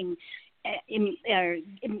emoting, in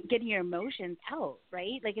getting your emotions out,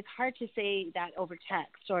 right? Like it's hard to say that over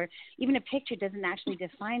text or even a picture doesn't actually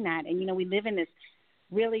define that. And, we live in this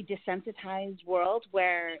really desensitized world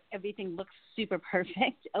where everything looks super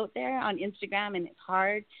perfect out there on Instagram, and it's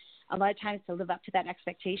hard a lot of times to live up to that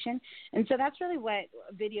expectation. And so that's really what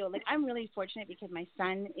video, like I'm really fortunate because my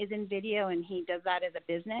son is in video and he does that as a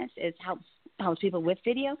business, helps people with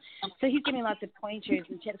video. So he's giving me lots of pointers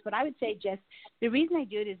and tips. But I would say just the reason I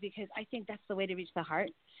do it is because I think that's the way to reach the heart.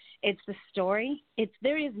 It's the story.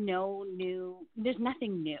 There's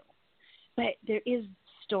nothing new, but there is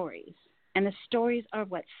stories. And the stories are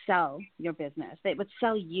what sell your business. They what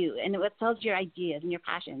sell you and what sells your ideas and your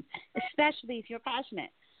passions, especially if you're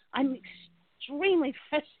passionate. I'm extremely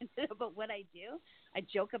passionate about what I do. I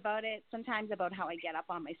joke about it sometimes about how I get up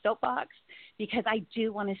on my soapbox because I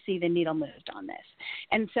do want to see the needle moved on this.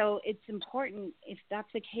 And so it's important, if that's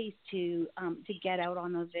the case, to get out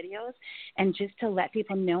on those videos and just to let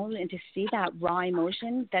people know and to see that raw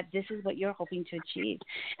emotion that this is what you're hoping to achieve.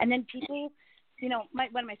 And then people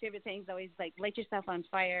one of my favorite things always like light yourself on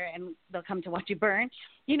fire and they'll come to watch you burn.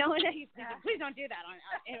 And please don't do that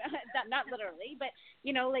not literally, but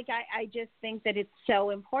I just think that it's so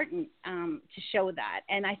important to show that,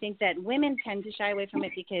 and I think that women tend to shy away from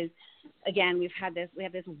it because, again, we have this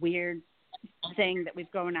weird thing that we've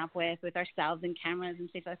grown up with ourselves and cameras and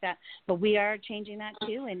stuff like that. But we are changing that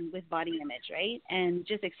too, and with body image, right? And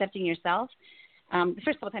just accepting yourself. The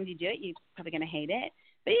first couple times you do it, you're probably going to hate it,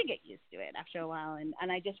 but you get used to it after a while.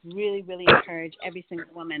 And I just really, really encourage every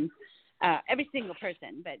single woman, every single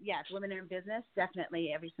person. But yes, women are in business,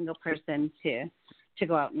 definitely every single person to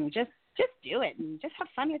go out and just do it and just have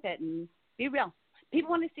fun with it and be real. People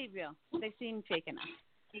want to see real. They've seen fake enough.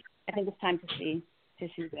 I think it's time to see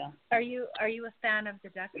real. Are you a fan of the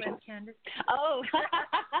duck lips, Candace? Oh,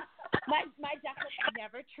 my duck lips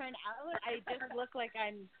never turn out. I just look like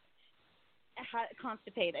I'm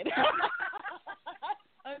constipated.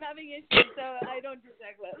 I'm having issues, so I don't do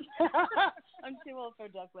duck lips. I'm too old for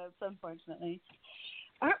duck lips, unfortunately.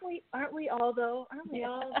 Aren't we all though? Aren't we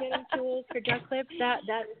all getting too old for duck lips?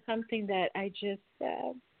 That is something that I just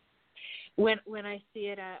when I see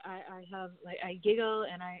it, I have I giggle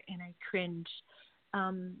and I cringe.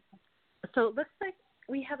 So it looks like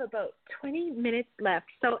we have about 20 minutes left.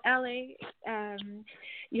 So LA,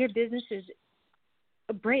 your business is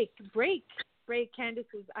a break.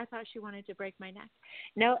 Candace's, I thought she wanted to break my neck.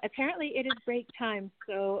 No, apparently it is break time.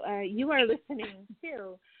 So you are listening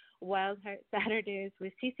to Wild Heart Saturdays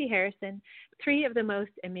with Cece Harrison, 3 of the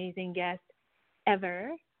most amazing guests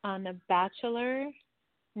ever on the Batchelor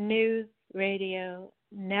News Radio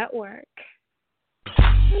Network.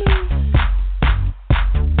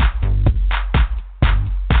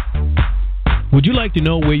 Would you like to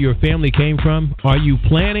know where your family came from? Are you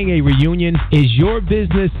planning a reunion? Is your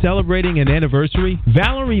business celebrating an anniversary?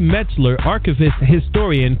 Valerie Metzler, archivist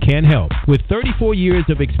historian, can help. With 34 years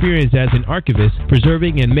of experience as an archivist,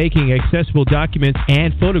 preserving and making accessible documents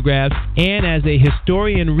and photographs, and as a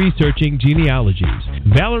historian researching genealogies,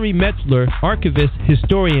 Valerie Metzler, archivist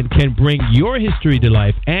historian, can bring your history to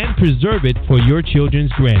life and preserve it for your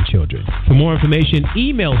children's grandchildren. For more information,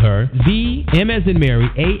 email her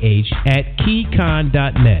vm@keycon.net.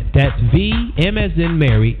 That's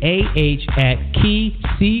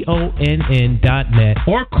vm@keyconn.net,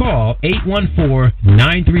 or call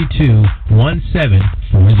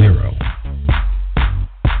 814-932-1740.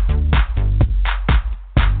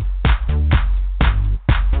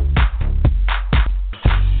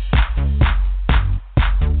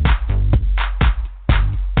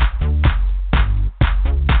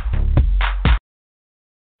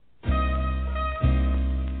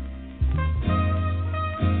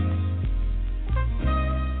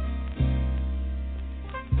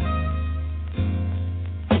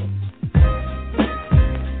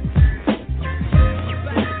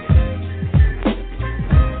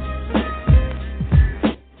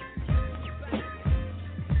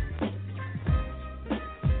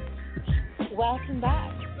 Welcome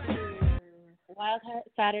back to Wild Heart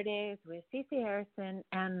Saturdays with Cece Harrison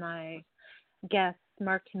and my guests,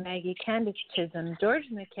 Mark and Maggie, Candace Chisholm, George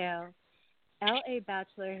McHale, L.A.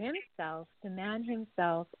 Batchelor himself, the man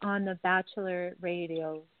himself, on the Batchelor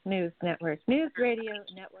Radio News Network.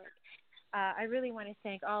 I really want to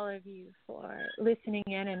thank all of you for listening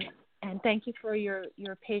in, and thank you for your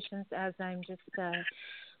patience as I'm just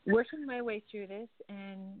working my way through this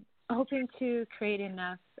and hoping to create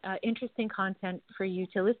enough interesting content for you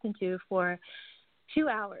to listen to for 2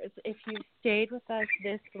 hours. If you've stayed with us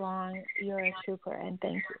this long, you're a trooper, and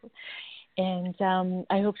thank you. And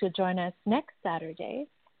I hope you'll join us next Saturday.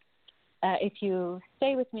 If you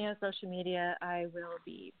stay with me on social media, I will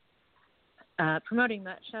be promoting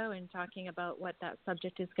that show and talking about what that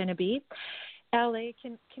subject is going to be. LA,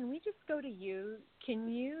 can we just go to you? Can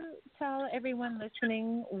you tell everyone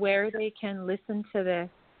listening where they can listen to this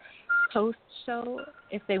post show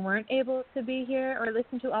if they weren't able to be here or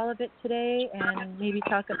listen to all of it today, and maybe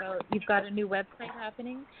talk about, you've got a new website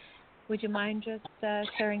happening. Would you mind just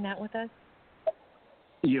sharing that with us?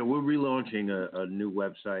 Yeah, we're relaunching a new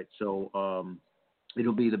website. So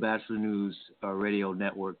it'll be the Batchelor News Radio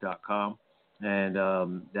Network.com, and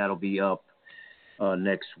that'll be up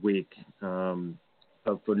next week. For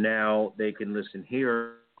now, they can listen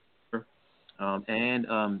here, and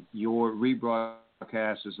your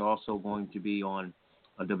rebroadcast is also going to be on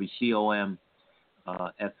WCOM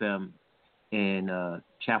FM in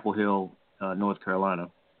Chapel Hill, North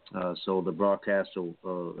Carolina. So the broadcast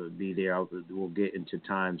will be there. We'll get into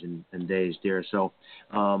times and days there. So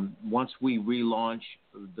once we relaunch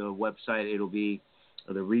the website, it'll be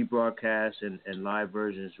the rebroadcast and live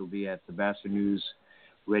versions will be at the Batchelor News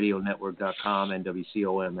BatchelorRadioNetwork.com and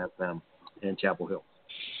WCOM FM in Chapel Hill.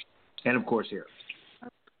 And, of course, here.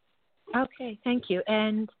 Okay, thank you.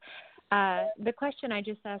 And the question I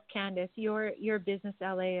just asked Candace, your business,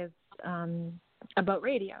 LA, is about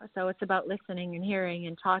radio. So it's about listening and hearing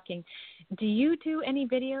and talking. Do you do any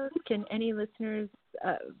videos? Can any listeners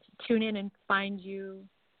tune in and find you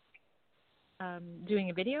doing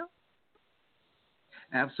a video?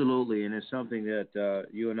 Absolutely, and it's something that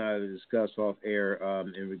you and I have discussed off air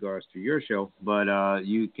in regards to your show. But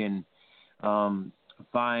you can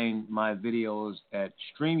find my videos at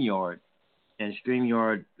StreamYard, and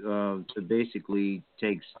StreamYard basically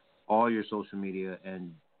takes all your social media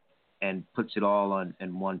and puts it all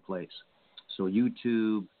in one place. So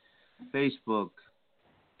YouTube, Facebook,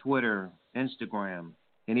 Twitter, Instagram,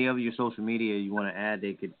 any of your social media you want to add,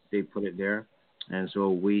 they put it there. And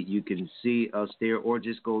so you can see us there, or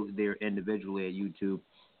just go there individually at YouTube.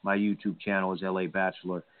 My YouTube channel is LA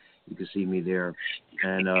Batchelor. You can see me there.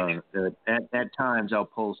 And at times I'll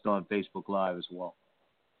post on Facebook Live as well.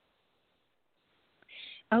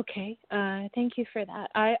 Okay. Thank you for that.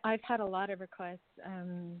 I've had a lot of requests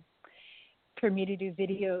for me to do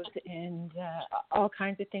videos and all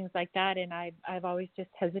kinds of things like that, and I've always just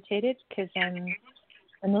hesitated because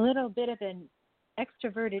I'm a little bit of an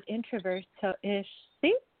extroverted introvert, so-ish.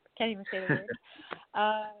 See? Can't even say the word.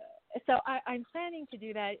 So I'm planning to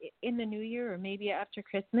do that in the new year or maybe after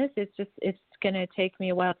Christmas. It's going to take me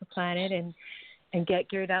a while to plan it and get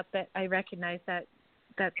geared up, but I recognize that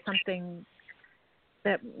that's something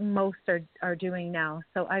that most are doing now.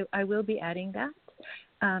 So I will be adding that.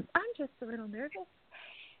 I'm just a little nervous.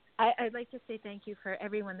 I'd like to say thank you for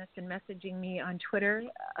everyone that's been messaging me on Twitter.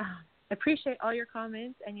 Appreciate all your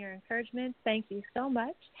comments and your encouragement. Thank you so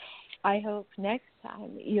much. I hope next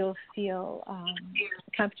time you'll feel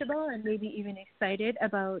comfortable and maybe even excited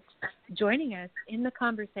about joining us in the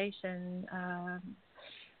conversation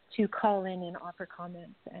to call in and offer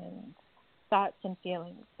comments and thoughts and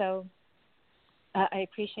feelings. So I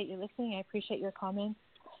appreciate you listening. I appreciate your comments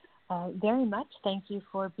very much. Thank you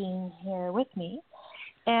for being here with me.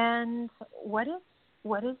 And what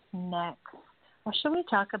is next? What should we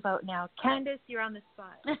talk about now? Candace, you're on the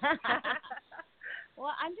spot.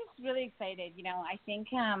 Well, I'm just really excited. I think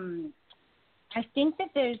that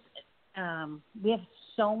there's we have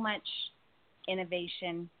so much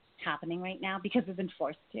innovation happening right now because we've been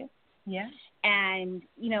forced to. Yeah. And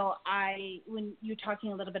when you're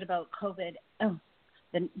talking a little bit about COVID,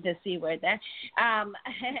 the C word there, and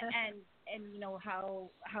how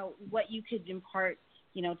what you could impart,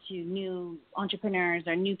 to new entrepreneurs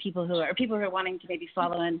or new people who are wanting to maybe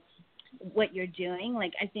follow in what you're doing.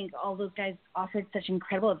 Like, I think all those guys offered such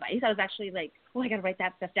incredible advice. I was actually like, I got to write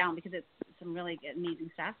that stuff down because it's some really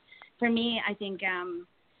amazing stuff. For me, I think,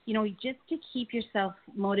 just to keep yourself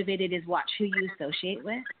motivated is watch who you associate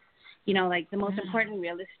with. Like the most important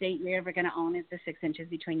real estate you're ever going to own is the 6 inches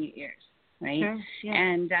between your ears. Right. Sure, yeah.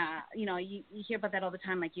 And, you hear about that all the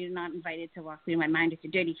time, like you're not invited to walk through my mind with your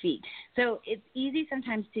dirty feet. So it's easy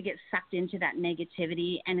sometimes to get sucked into that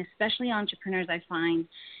negativity, and especially entrepreneurs, I find,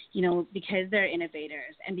 because they're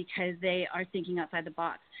innovators and because they are thinking outside the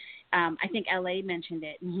box. I think LA mentioned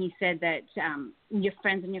it, and he said that your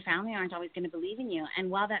friends and your family aren't always going to believe in you. And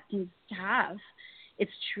while that seems tough,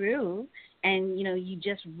 it's true. And, you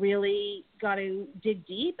just really got to dig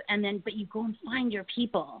deep, but you go and find your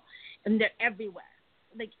people. And they're everywhere.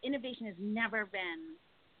 Like, innovation has never been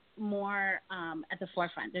more at the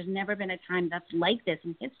forefront. There's never been a time that's like this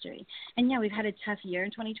in history. And, yeah, we've had a tough year in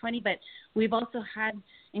 2020, but we've also had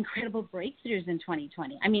incredible breakthroughs in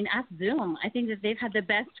 2020. I mean, ask Zoom. I think that they've had the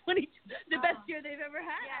best best year they've ever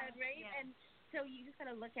had, right? Yeah. And so you just got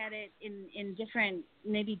to look at it in different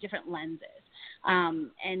lenses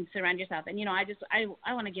and surround yourself. And, I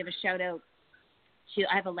want to give a shout-out to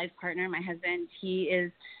 – I have a life partner, my husband. He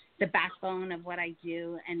is – the backbone of what I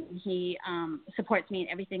do, and he supports me in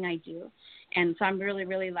everything I do. And so I'm really,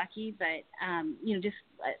 really lucky. But,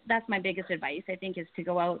 that's my biggest advice, I think, is to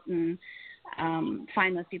go out and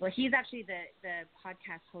find those people. He's actually the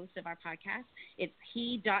podcast host of our podcast. It's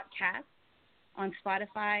he.cast on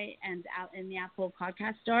Spotify and out in the Apple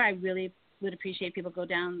Podcast Store. I really would appreciate people go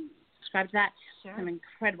down, subscribe to that. Sure. Some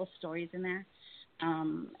incredible stories in there.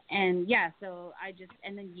 And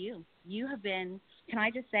then you have been, can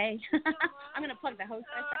I just say, I'm going to plug the host.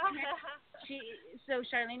 So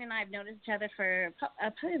Charlene and I have noticed each other for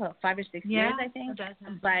probably about 5 or 6 years, I think.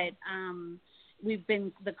 But we've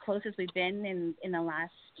been the closest we've been in the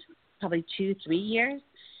last probably 2-3 years.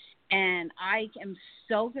 And I am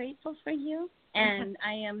so grateful for you. And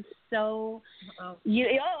I am so,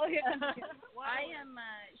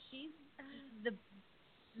 she's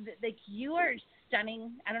like you are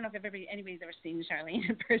stunning. I don't know if anybody's ever seen Charlene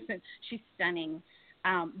in person. She's stunning,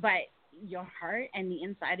 but your heart and the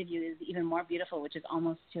inside of you is even more beautiful, which is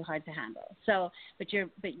almost too hard to handle. So, but your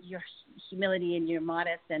humility and you're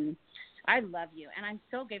modest, and I love you, and I'm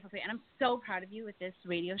so grateful for you, and I'm so proud of you with this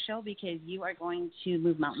radio show because you are going to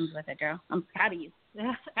move mountains with it, girl. I'm proud of you.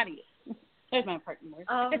 Proud of you. There's my important word.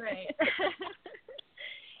 All right.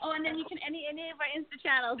 Oh, and then you can any of our Insta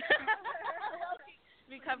channels.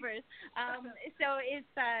 Recovers.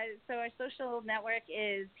 So our social network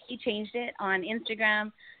is He Changed It on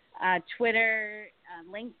Instagram, Twitter,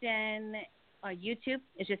 LinkedIn, YouTube.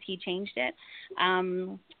 It's just He Changed It,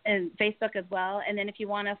 and Facebook as well. And then if you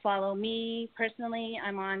want to follow me personally,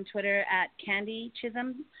 I'm on Twitter at Candy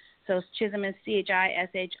Chisholm. So Chisholm is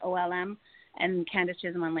CHISHOLM, and Candace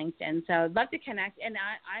Chisholm on LinkedIn. So I'd love to connect. And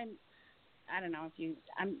I don't know if you.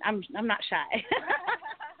 I'm not shy.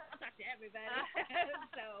 I'll talk to everybody.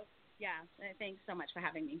 So yeah, thanks so much for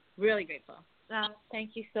having me. Really grateful.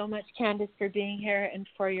 Thank you so much, Candace, for being here and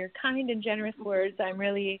for your kind and generous words. I'm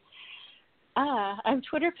really, I'm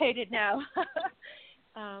Twitter pated now.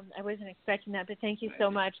 I wasn't expecting that, but thank you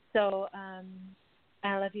so much. So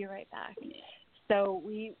I love you right back. So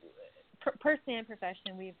we, personally and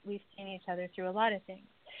professionally, we've seen each other through a lot of things,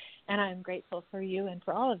 and I'm grateful for you and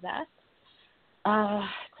for all of that.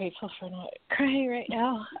 Grateful for not crying right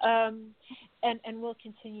now. And we'll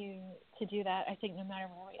continue to do that, I think, no matter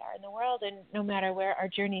where we are in the world and no matter where our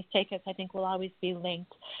journeys take us, I think we'll always be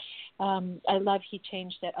linked. I love He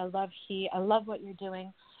Changed It. I love what you're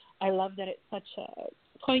doing. I love that it's such a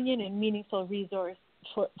poignant and meaningful resource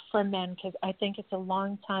for men because I think it's a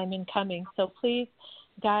long time in coming. So please,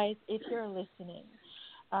 guys, if you're listening,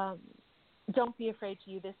 don't be afraid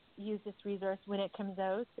to use this resource when it comes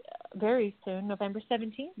out very soon, November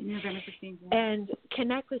 17th. November 15th. Yeah. And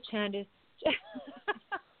connect with Candace.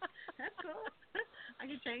 That's cool. I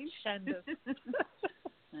can change. Candace.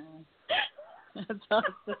 That's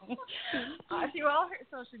awesome. Through all her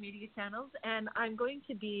social media channels, and I'm going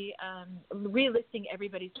to be relisting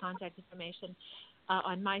everybody's contact information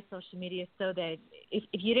on my social media so that if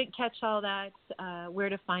you didn't catch all that, where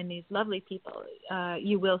to find these lovely people,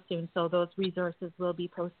 you will soon. So those resources will be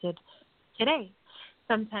posted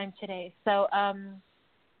sometime today. So,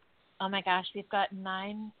 oh my gosh, we've got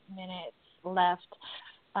 9 minutes left.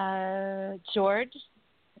 George,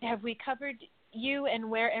 have we covered you and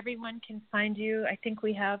where everyone can find you? I think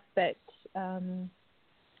we have, but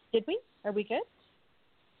did we? Are we good?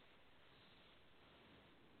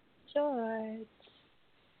 George.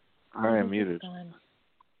 I am muted.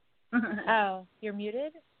 Oh, you're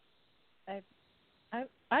muted?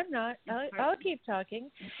 I'm not. I'll keep talking.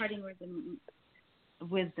 Parting words of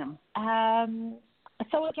wisdom.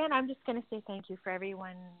 So again, I'm just going to say thank you for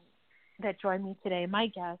everyone that joined me today. My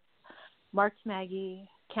guests, Mark Maggie,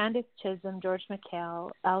 Candace Chisholm, George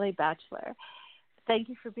McHale, Ali Batchelor. Thank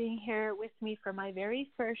you for being here with me for my very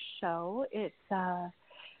first show.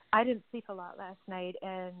 I didn't sleep a lot last night,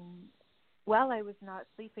 and while I was not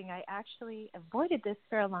sleeping, I actually avoided this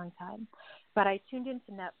for a long time. But I tuned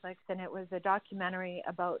into Netflix, and it was a documentary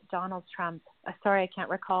about Donald Trump. Sorry, I can't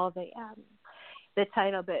recall the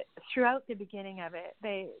title, but throughout the beginning of it,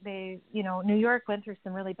 they New York went through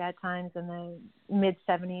some really bad times in the mid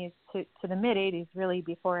 70s to the mid 80s, really,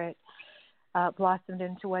 before it blossomed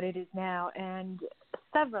into what it is now. And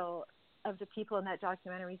several of the people in that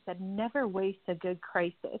documentary said, never waste a good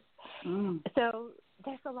crisis. So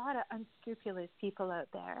there's a lot of unscrupulous people out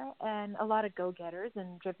there and a lot of go-getters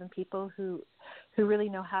and driven people who really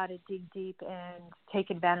know how to dig deep and take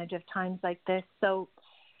advantage of times like this. So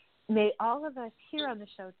may all of us here on the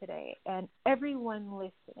show today and everyone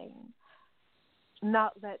listening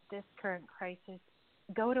not let this current crisis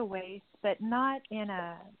go to waste, but not in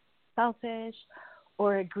a selfish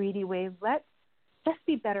or a greedy way. Let's just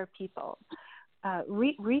be better people.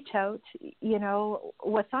 Reach out.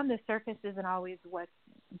 What's on the surface isn't always what's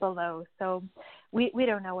below. So we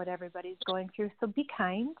don't know what everybody's going through. So be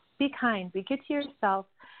kind. Be kind. Be good to yourself.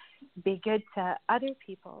 Be good to other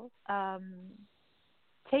people.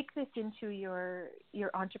 Take this into your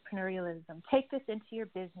entrepreneurialism. Take this into your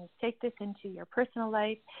business. Take this into your personal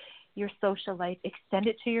life, your social life. Extend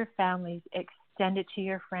it to your families. Extend it to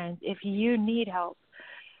your friends. If you need help,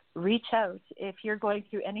 reach out. If you're going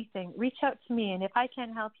through anything, reach out to me. And if I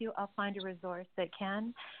can help you, I'll find a resource that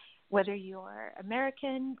can. Whether you're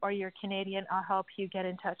American or you're Canadian, I'll help you get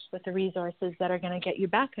in touch with the resources that are going to get you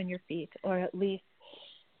back on your feet, or at least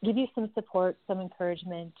give you some support, some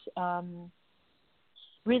encouragement.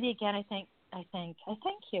 Really, again, I thank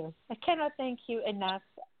you. I cannot thank you enough.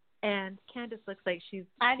 And Candace looks like she's.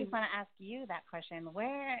 I just want to ask you that question.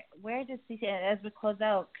 Where does CC, as we close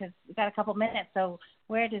out, because we've got a couple minutes, so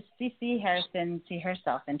where does CC Harrison see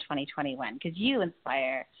herself in 2021? Because you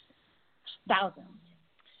inspire thousands.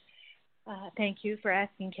 Thank you for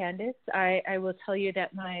asking, Candace. I will tell you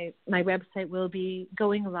that my website will be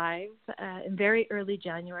going live in very early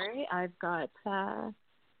January. I've got,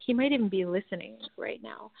 he might even be listening right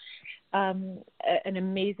now, an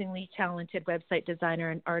amazingly talented website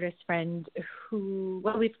designer and artist friend who,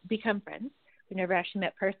 well, we've become friends. We never actually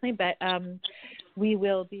met personally, but we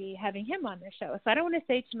will be having him on the show. So I don't want to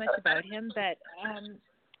say too much about him, but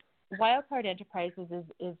Wildcard Enterprises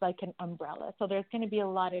is like an umbrella. So there's going to be a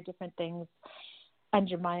lot of different things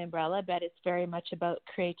under my umbrella, but it's very much about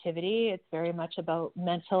creativity. It's very much about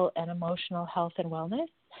mental and emotional health and wellness.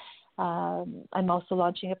 I'm also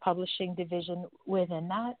launching a publishing division within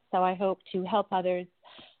that. So I hope to help others.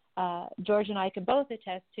 George and I can both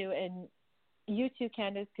attest to, and you too,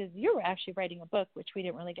 Candace, because you were actually writing a book, which we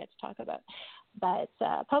didn't really get to talk about. But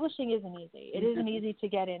publishing isn't easy. It isn't easy to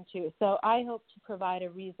get into. So I hope to provide a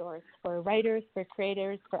resource for writers, for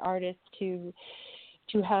creators, for artists to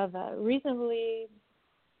have a reasonably,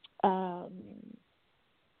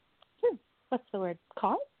 what's the word,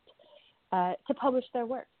 cost? To publish their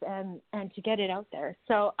works and to get it out there.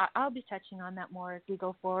 So I'll be touching on that more as we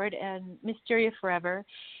go forward. And Mysteria Forever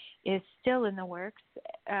is still in the works.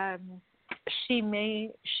 She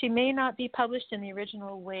may not be published in the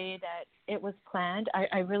original way that it was planned.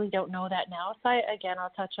 I really don't know that now. So I'll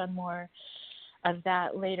touch on more of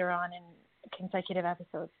that later on in consecutive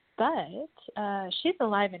episodes. But she's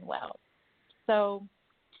alive and well. So,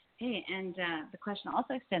 hey, and the question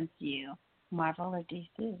also extends to you, Marvel or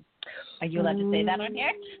DC? Are you allowed to say that on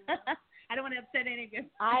here? I don't want to upset any of you.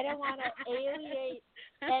 I don't want to alienate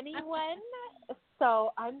anyone.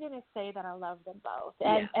 So I'm going to say that I love them both.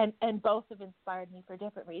 And both have inspired me for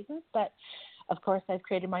different reasons. But, of course, I've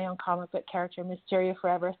created my own comic book character, Mysteria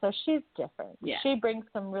Forever. So she's different. Yeah. She brings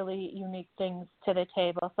some really unique things to the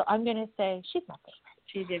table. So I'm going to say she's my favorite.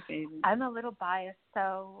 She's your favorite. I'm a little biased.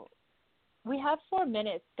 So we have 4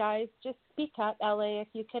 minutes, guys. Just speak up, LA, if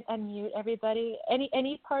you can unmute everybody.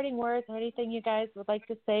 Any parting words or anything you guys would like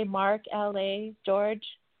to say? Mark, LA, George?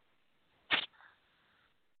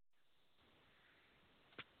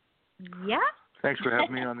 Yeah. Thanks for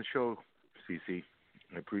having me on the show, Cece.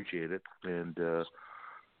 I appreciate it, and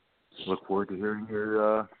look forward to hearing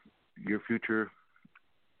your future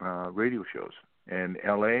radio shows. And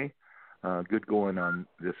LA, good going on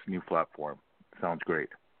this new platform. Sounds great.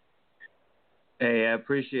 Hey, I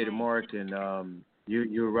appreciate it, Mark, and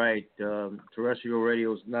you're right. Terrestrial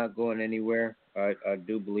radio is not going anywhere. I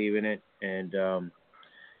do believe in it, and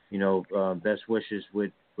best wishes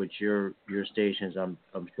with your stations.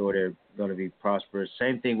 I'm sure they're going to be prosperous.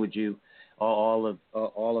 Same thing with you, all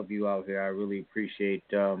of you out here. I really appreciate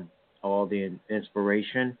all the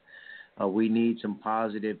inspiration. We need some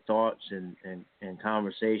positive thoughts and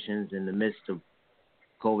conversations in the midst of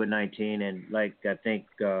COVID-19, and like I think.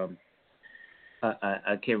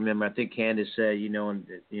 I can't remember. I think Candace said,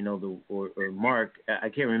 or Mark. I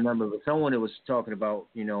can't remember, but someone that was talking about,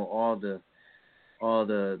 all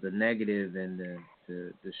the negative and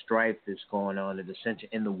the strife that's going on, the dissension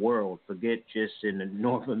in the world. Forget just in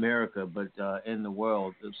North America, but in the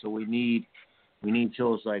world. So we need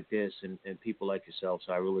shows like this and people like yourself.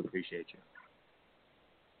 So I really appreciate you.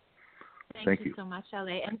 Thank you so much,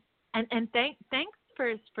 LA, and thanks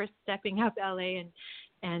for stepping up, LA,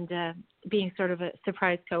 and being sort of a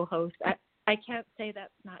surprise co-host. I can't say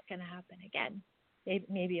that's not going to happen again.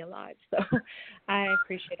 Maybe alive. So I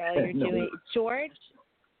appreciate all you're doing. George,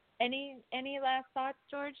 any last thoughts,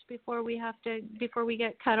 George, before we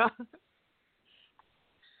get cut off? I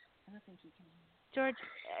don't think you can. George,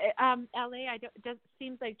 LA,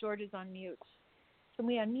 seems like George is on mute. Can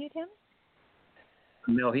we unmute him?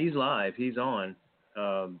 No, he's live. He's on.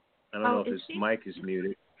 I don't know if his mic is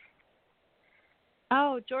muted.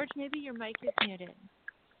 Oh, George, maybe your mic is muted.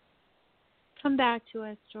 Come back to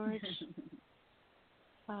us, George.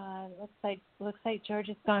 Looks like George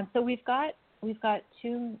is gone. So we've got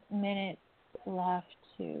 2 minutes left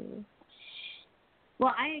to.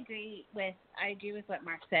 Well, I agree with what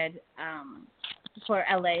Mark said. For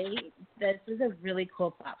LA, this is a really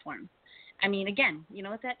cool platform. I mean, again,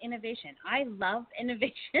 it's that innovation. I love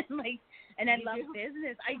innovation, and I love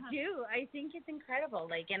business. I do. I think it's incredible.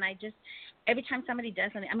 And I just, every time somebody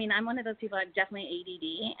does something, I mean, I'm one of those people, I'm definitely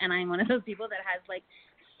ADD, and I'm one of those people that has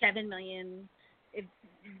 7 million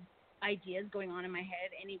ideas going on in my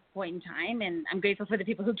head at any point in time, and I'm grateful for the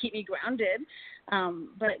people who keep me grounded.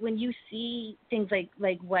 But when you see things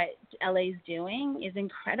like what LA's doing is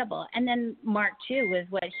incredible, and then Mark too with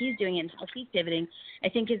what he's doing and how he's pivoting, I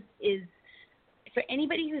think is for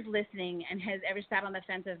anybody who's listening and has ever sat on the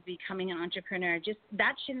fence of becoming an entrepreneur, just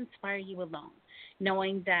that should inspire you alone,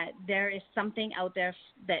 knowing that there is something out there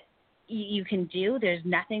that you can do. There's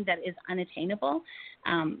nothing that is unattainable.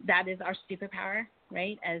 That is our superpower,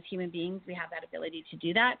 right? As human beings, we have that ability to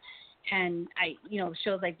do that. And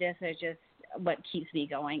shows like this are just what keeps me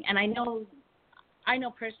going. And I know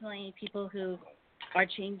personally people who are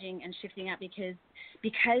changing and shifting up because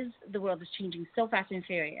the world is changing so fast and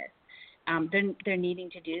furious. They're needing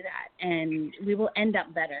to do that, and we will end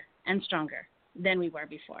up better and stronger than we were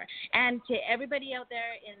before. And to everybody out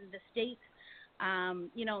there in the States,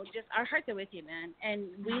 just our hearts are with you, man. And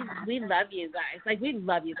we love you guys. Like, we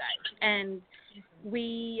love you guys. And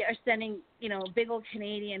we are sending, big old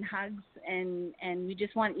Canadian hugs, and we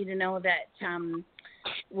just want you to know that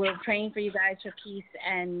we're praying for you guys for peace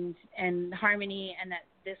and harmony, and that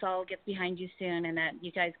this all gets behind you soon, and that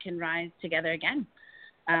you guys can rise together again.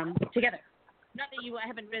 Together. Not that you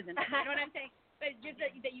haven't risen. You know what I'm saying? But just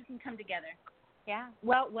that you can come together. Yeah.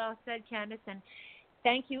 Well said, Candace. And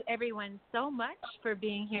thank you, everyone, so much for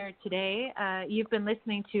being here today. You've been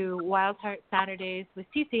listening to Wild Heart Saturdays with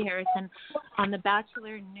Cece Harrison on the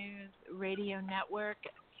Batchelor News Radio Network.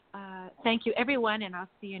 Thank you, everyone, and I'll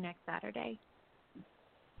see you next Saturday.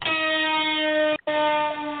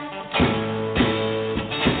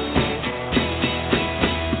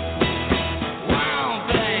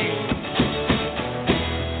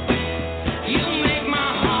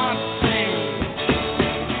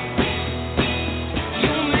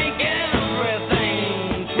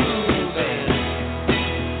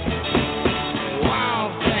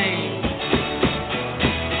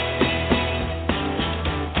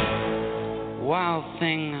 Wild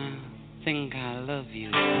thing, I think I love you.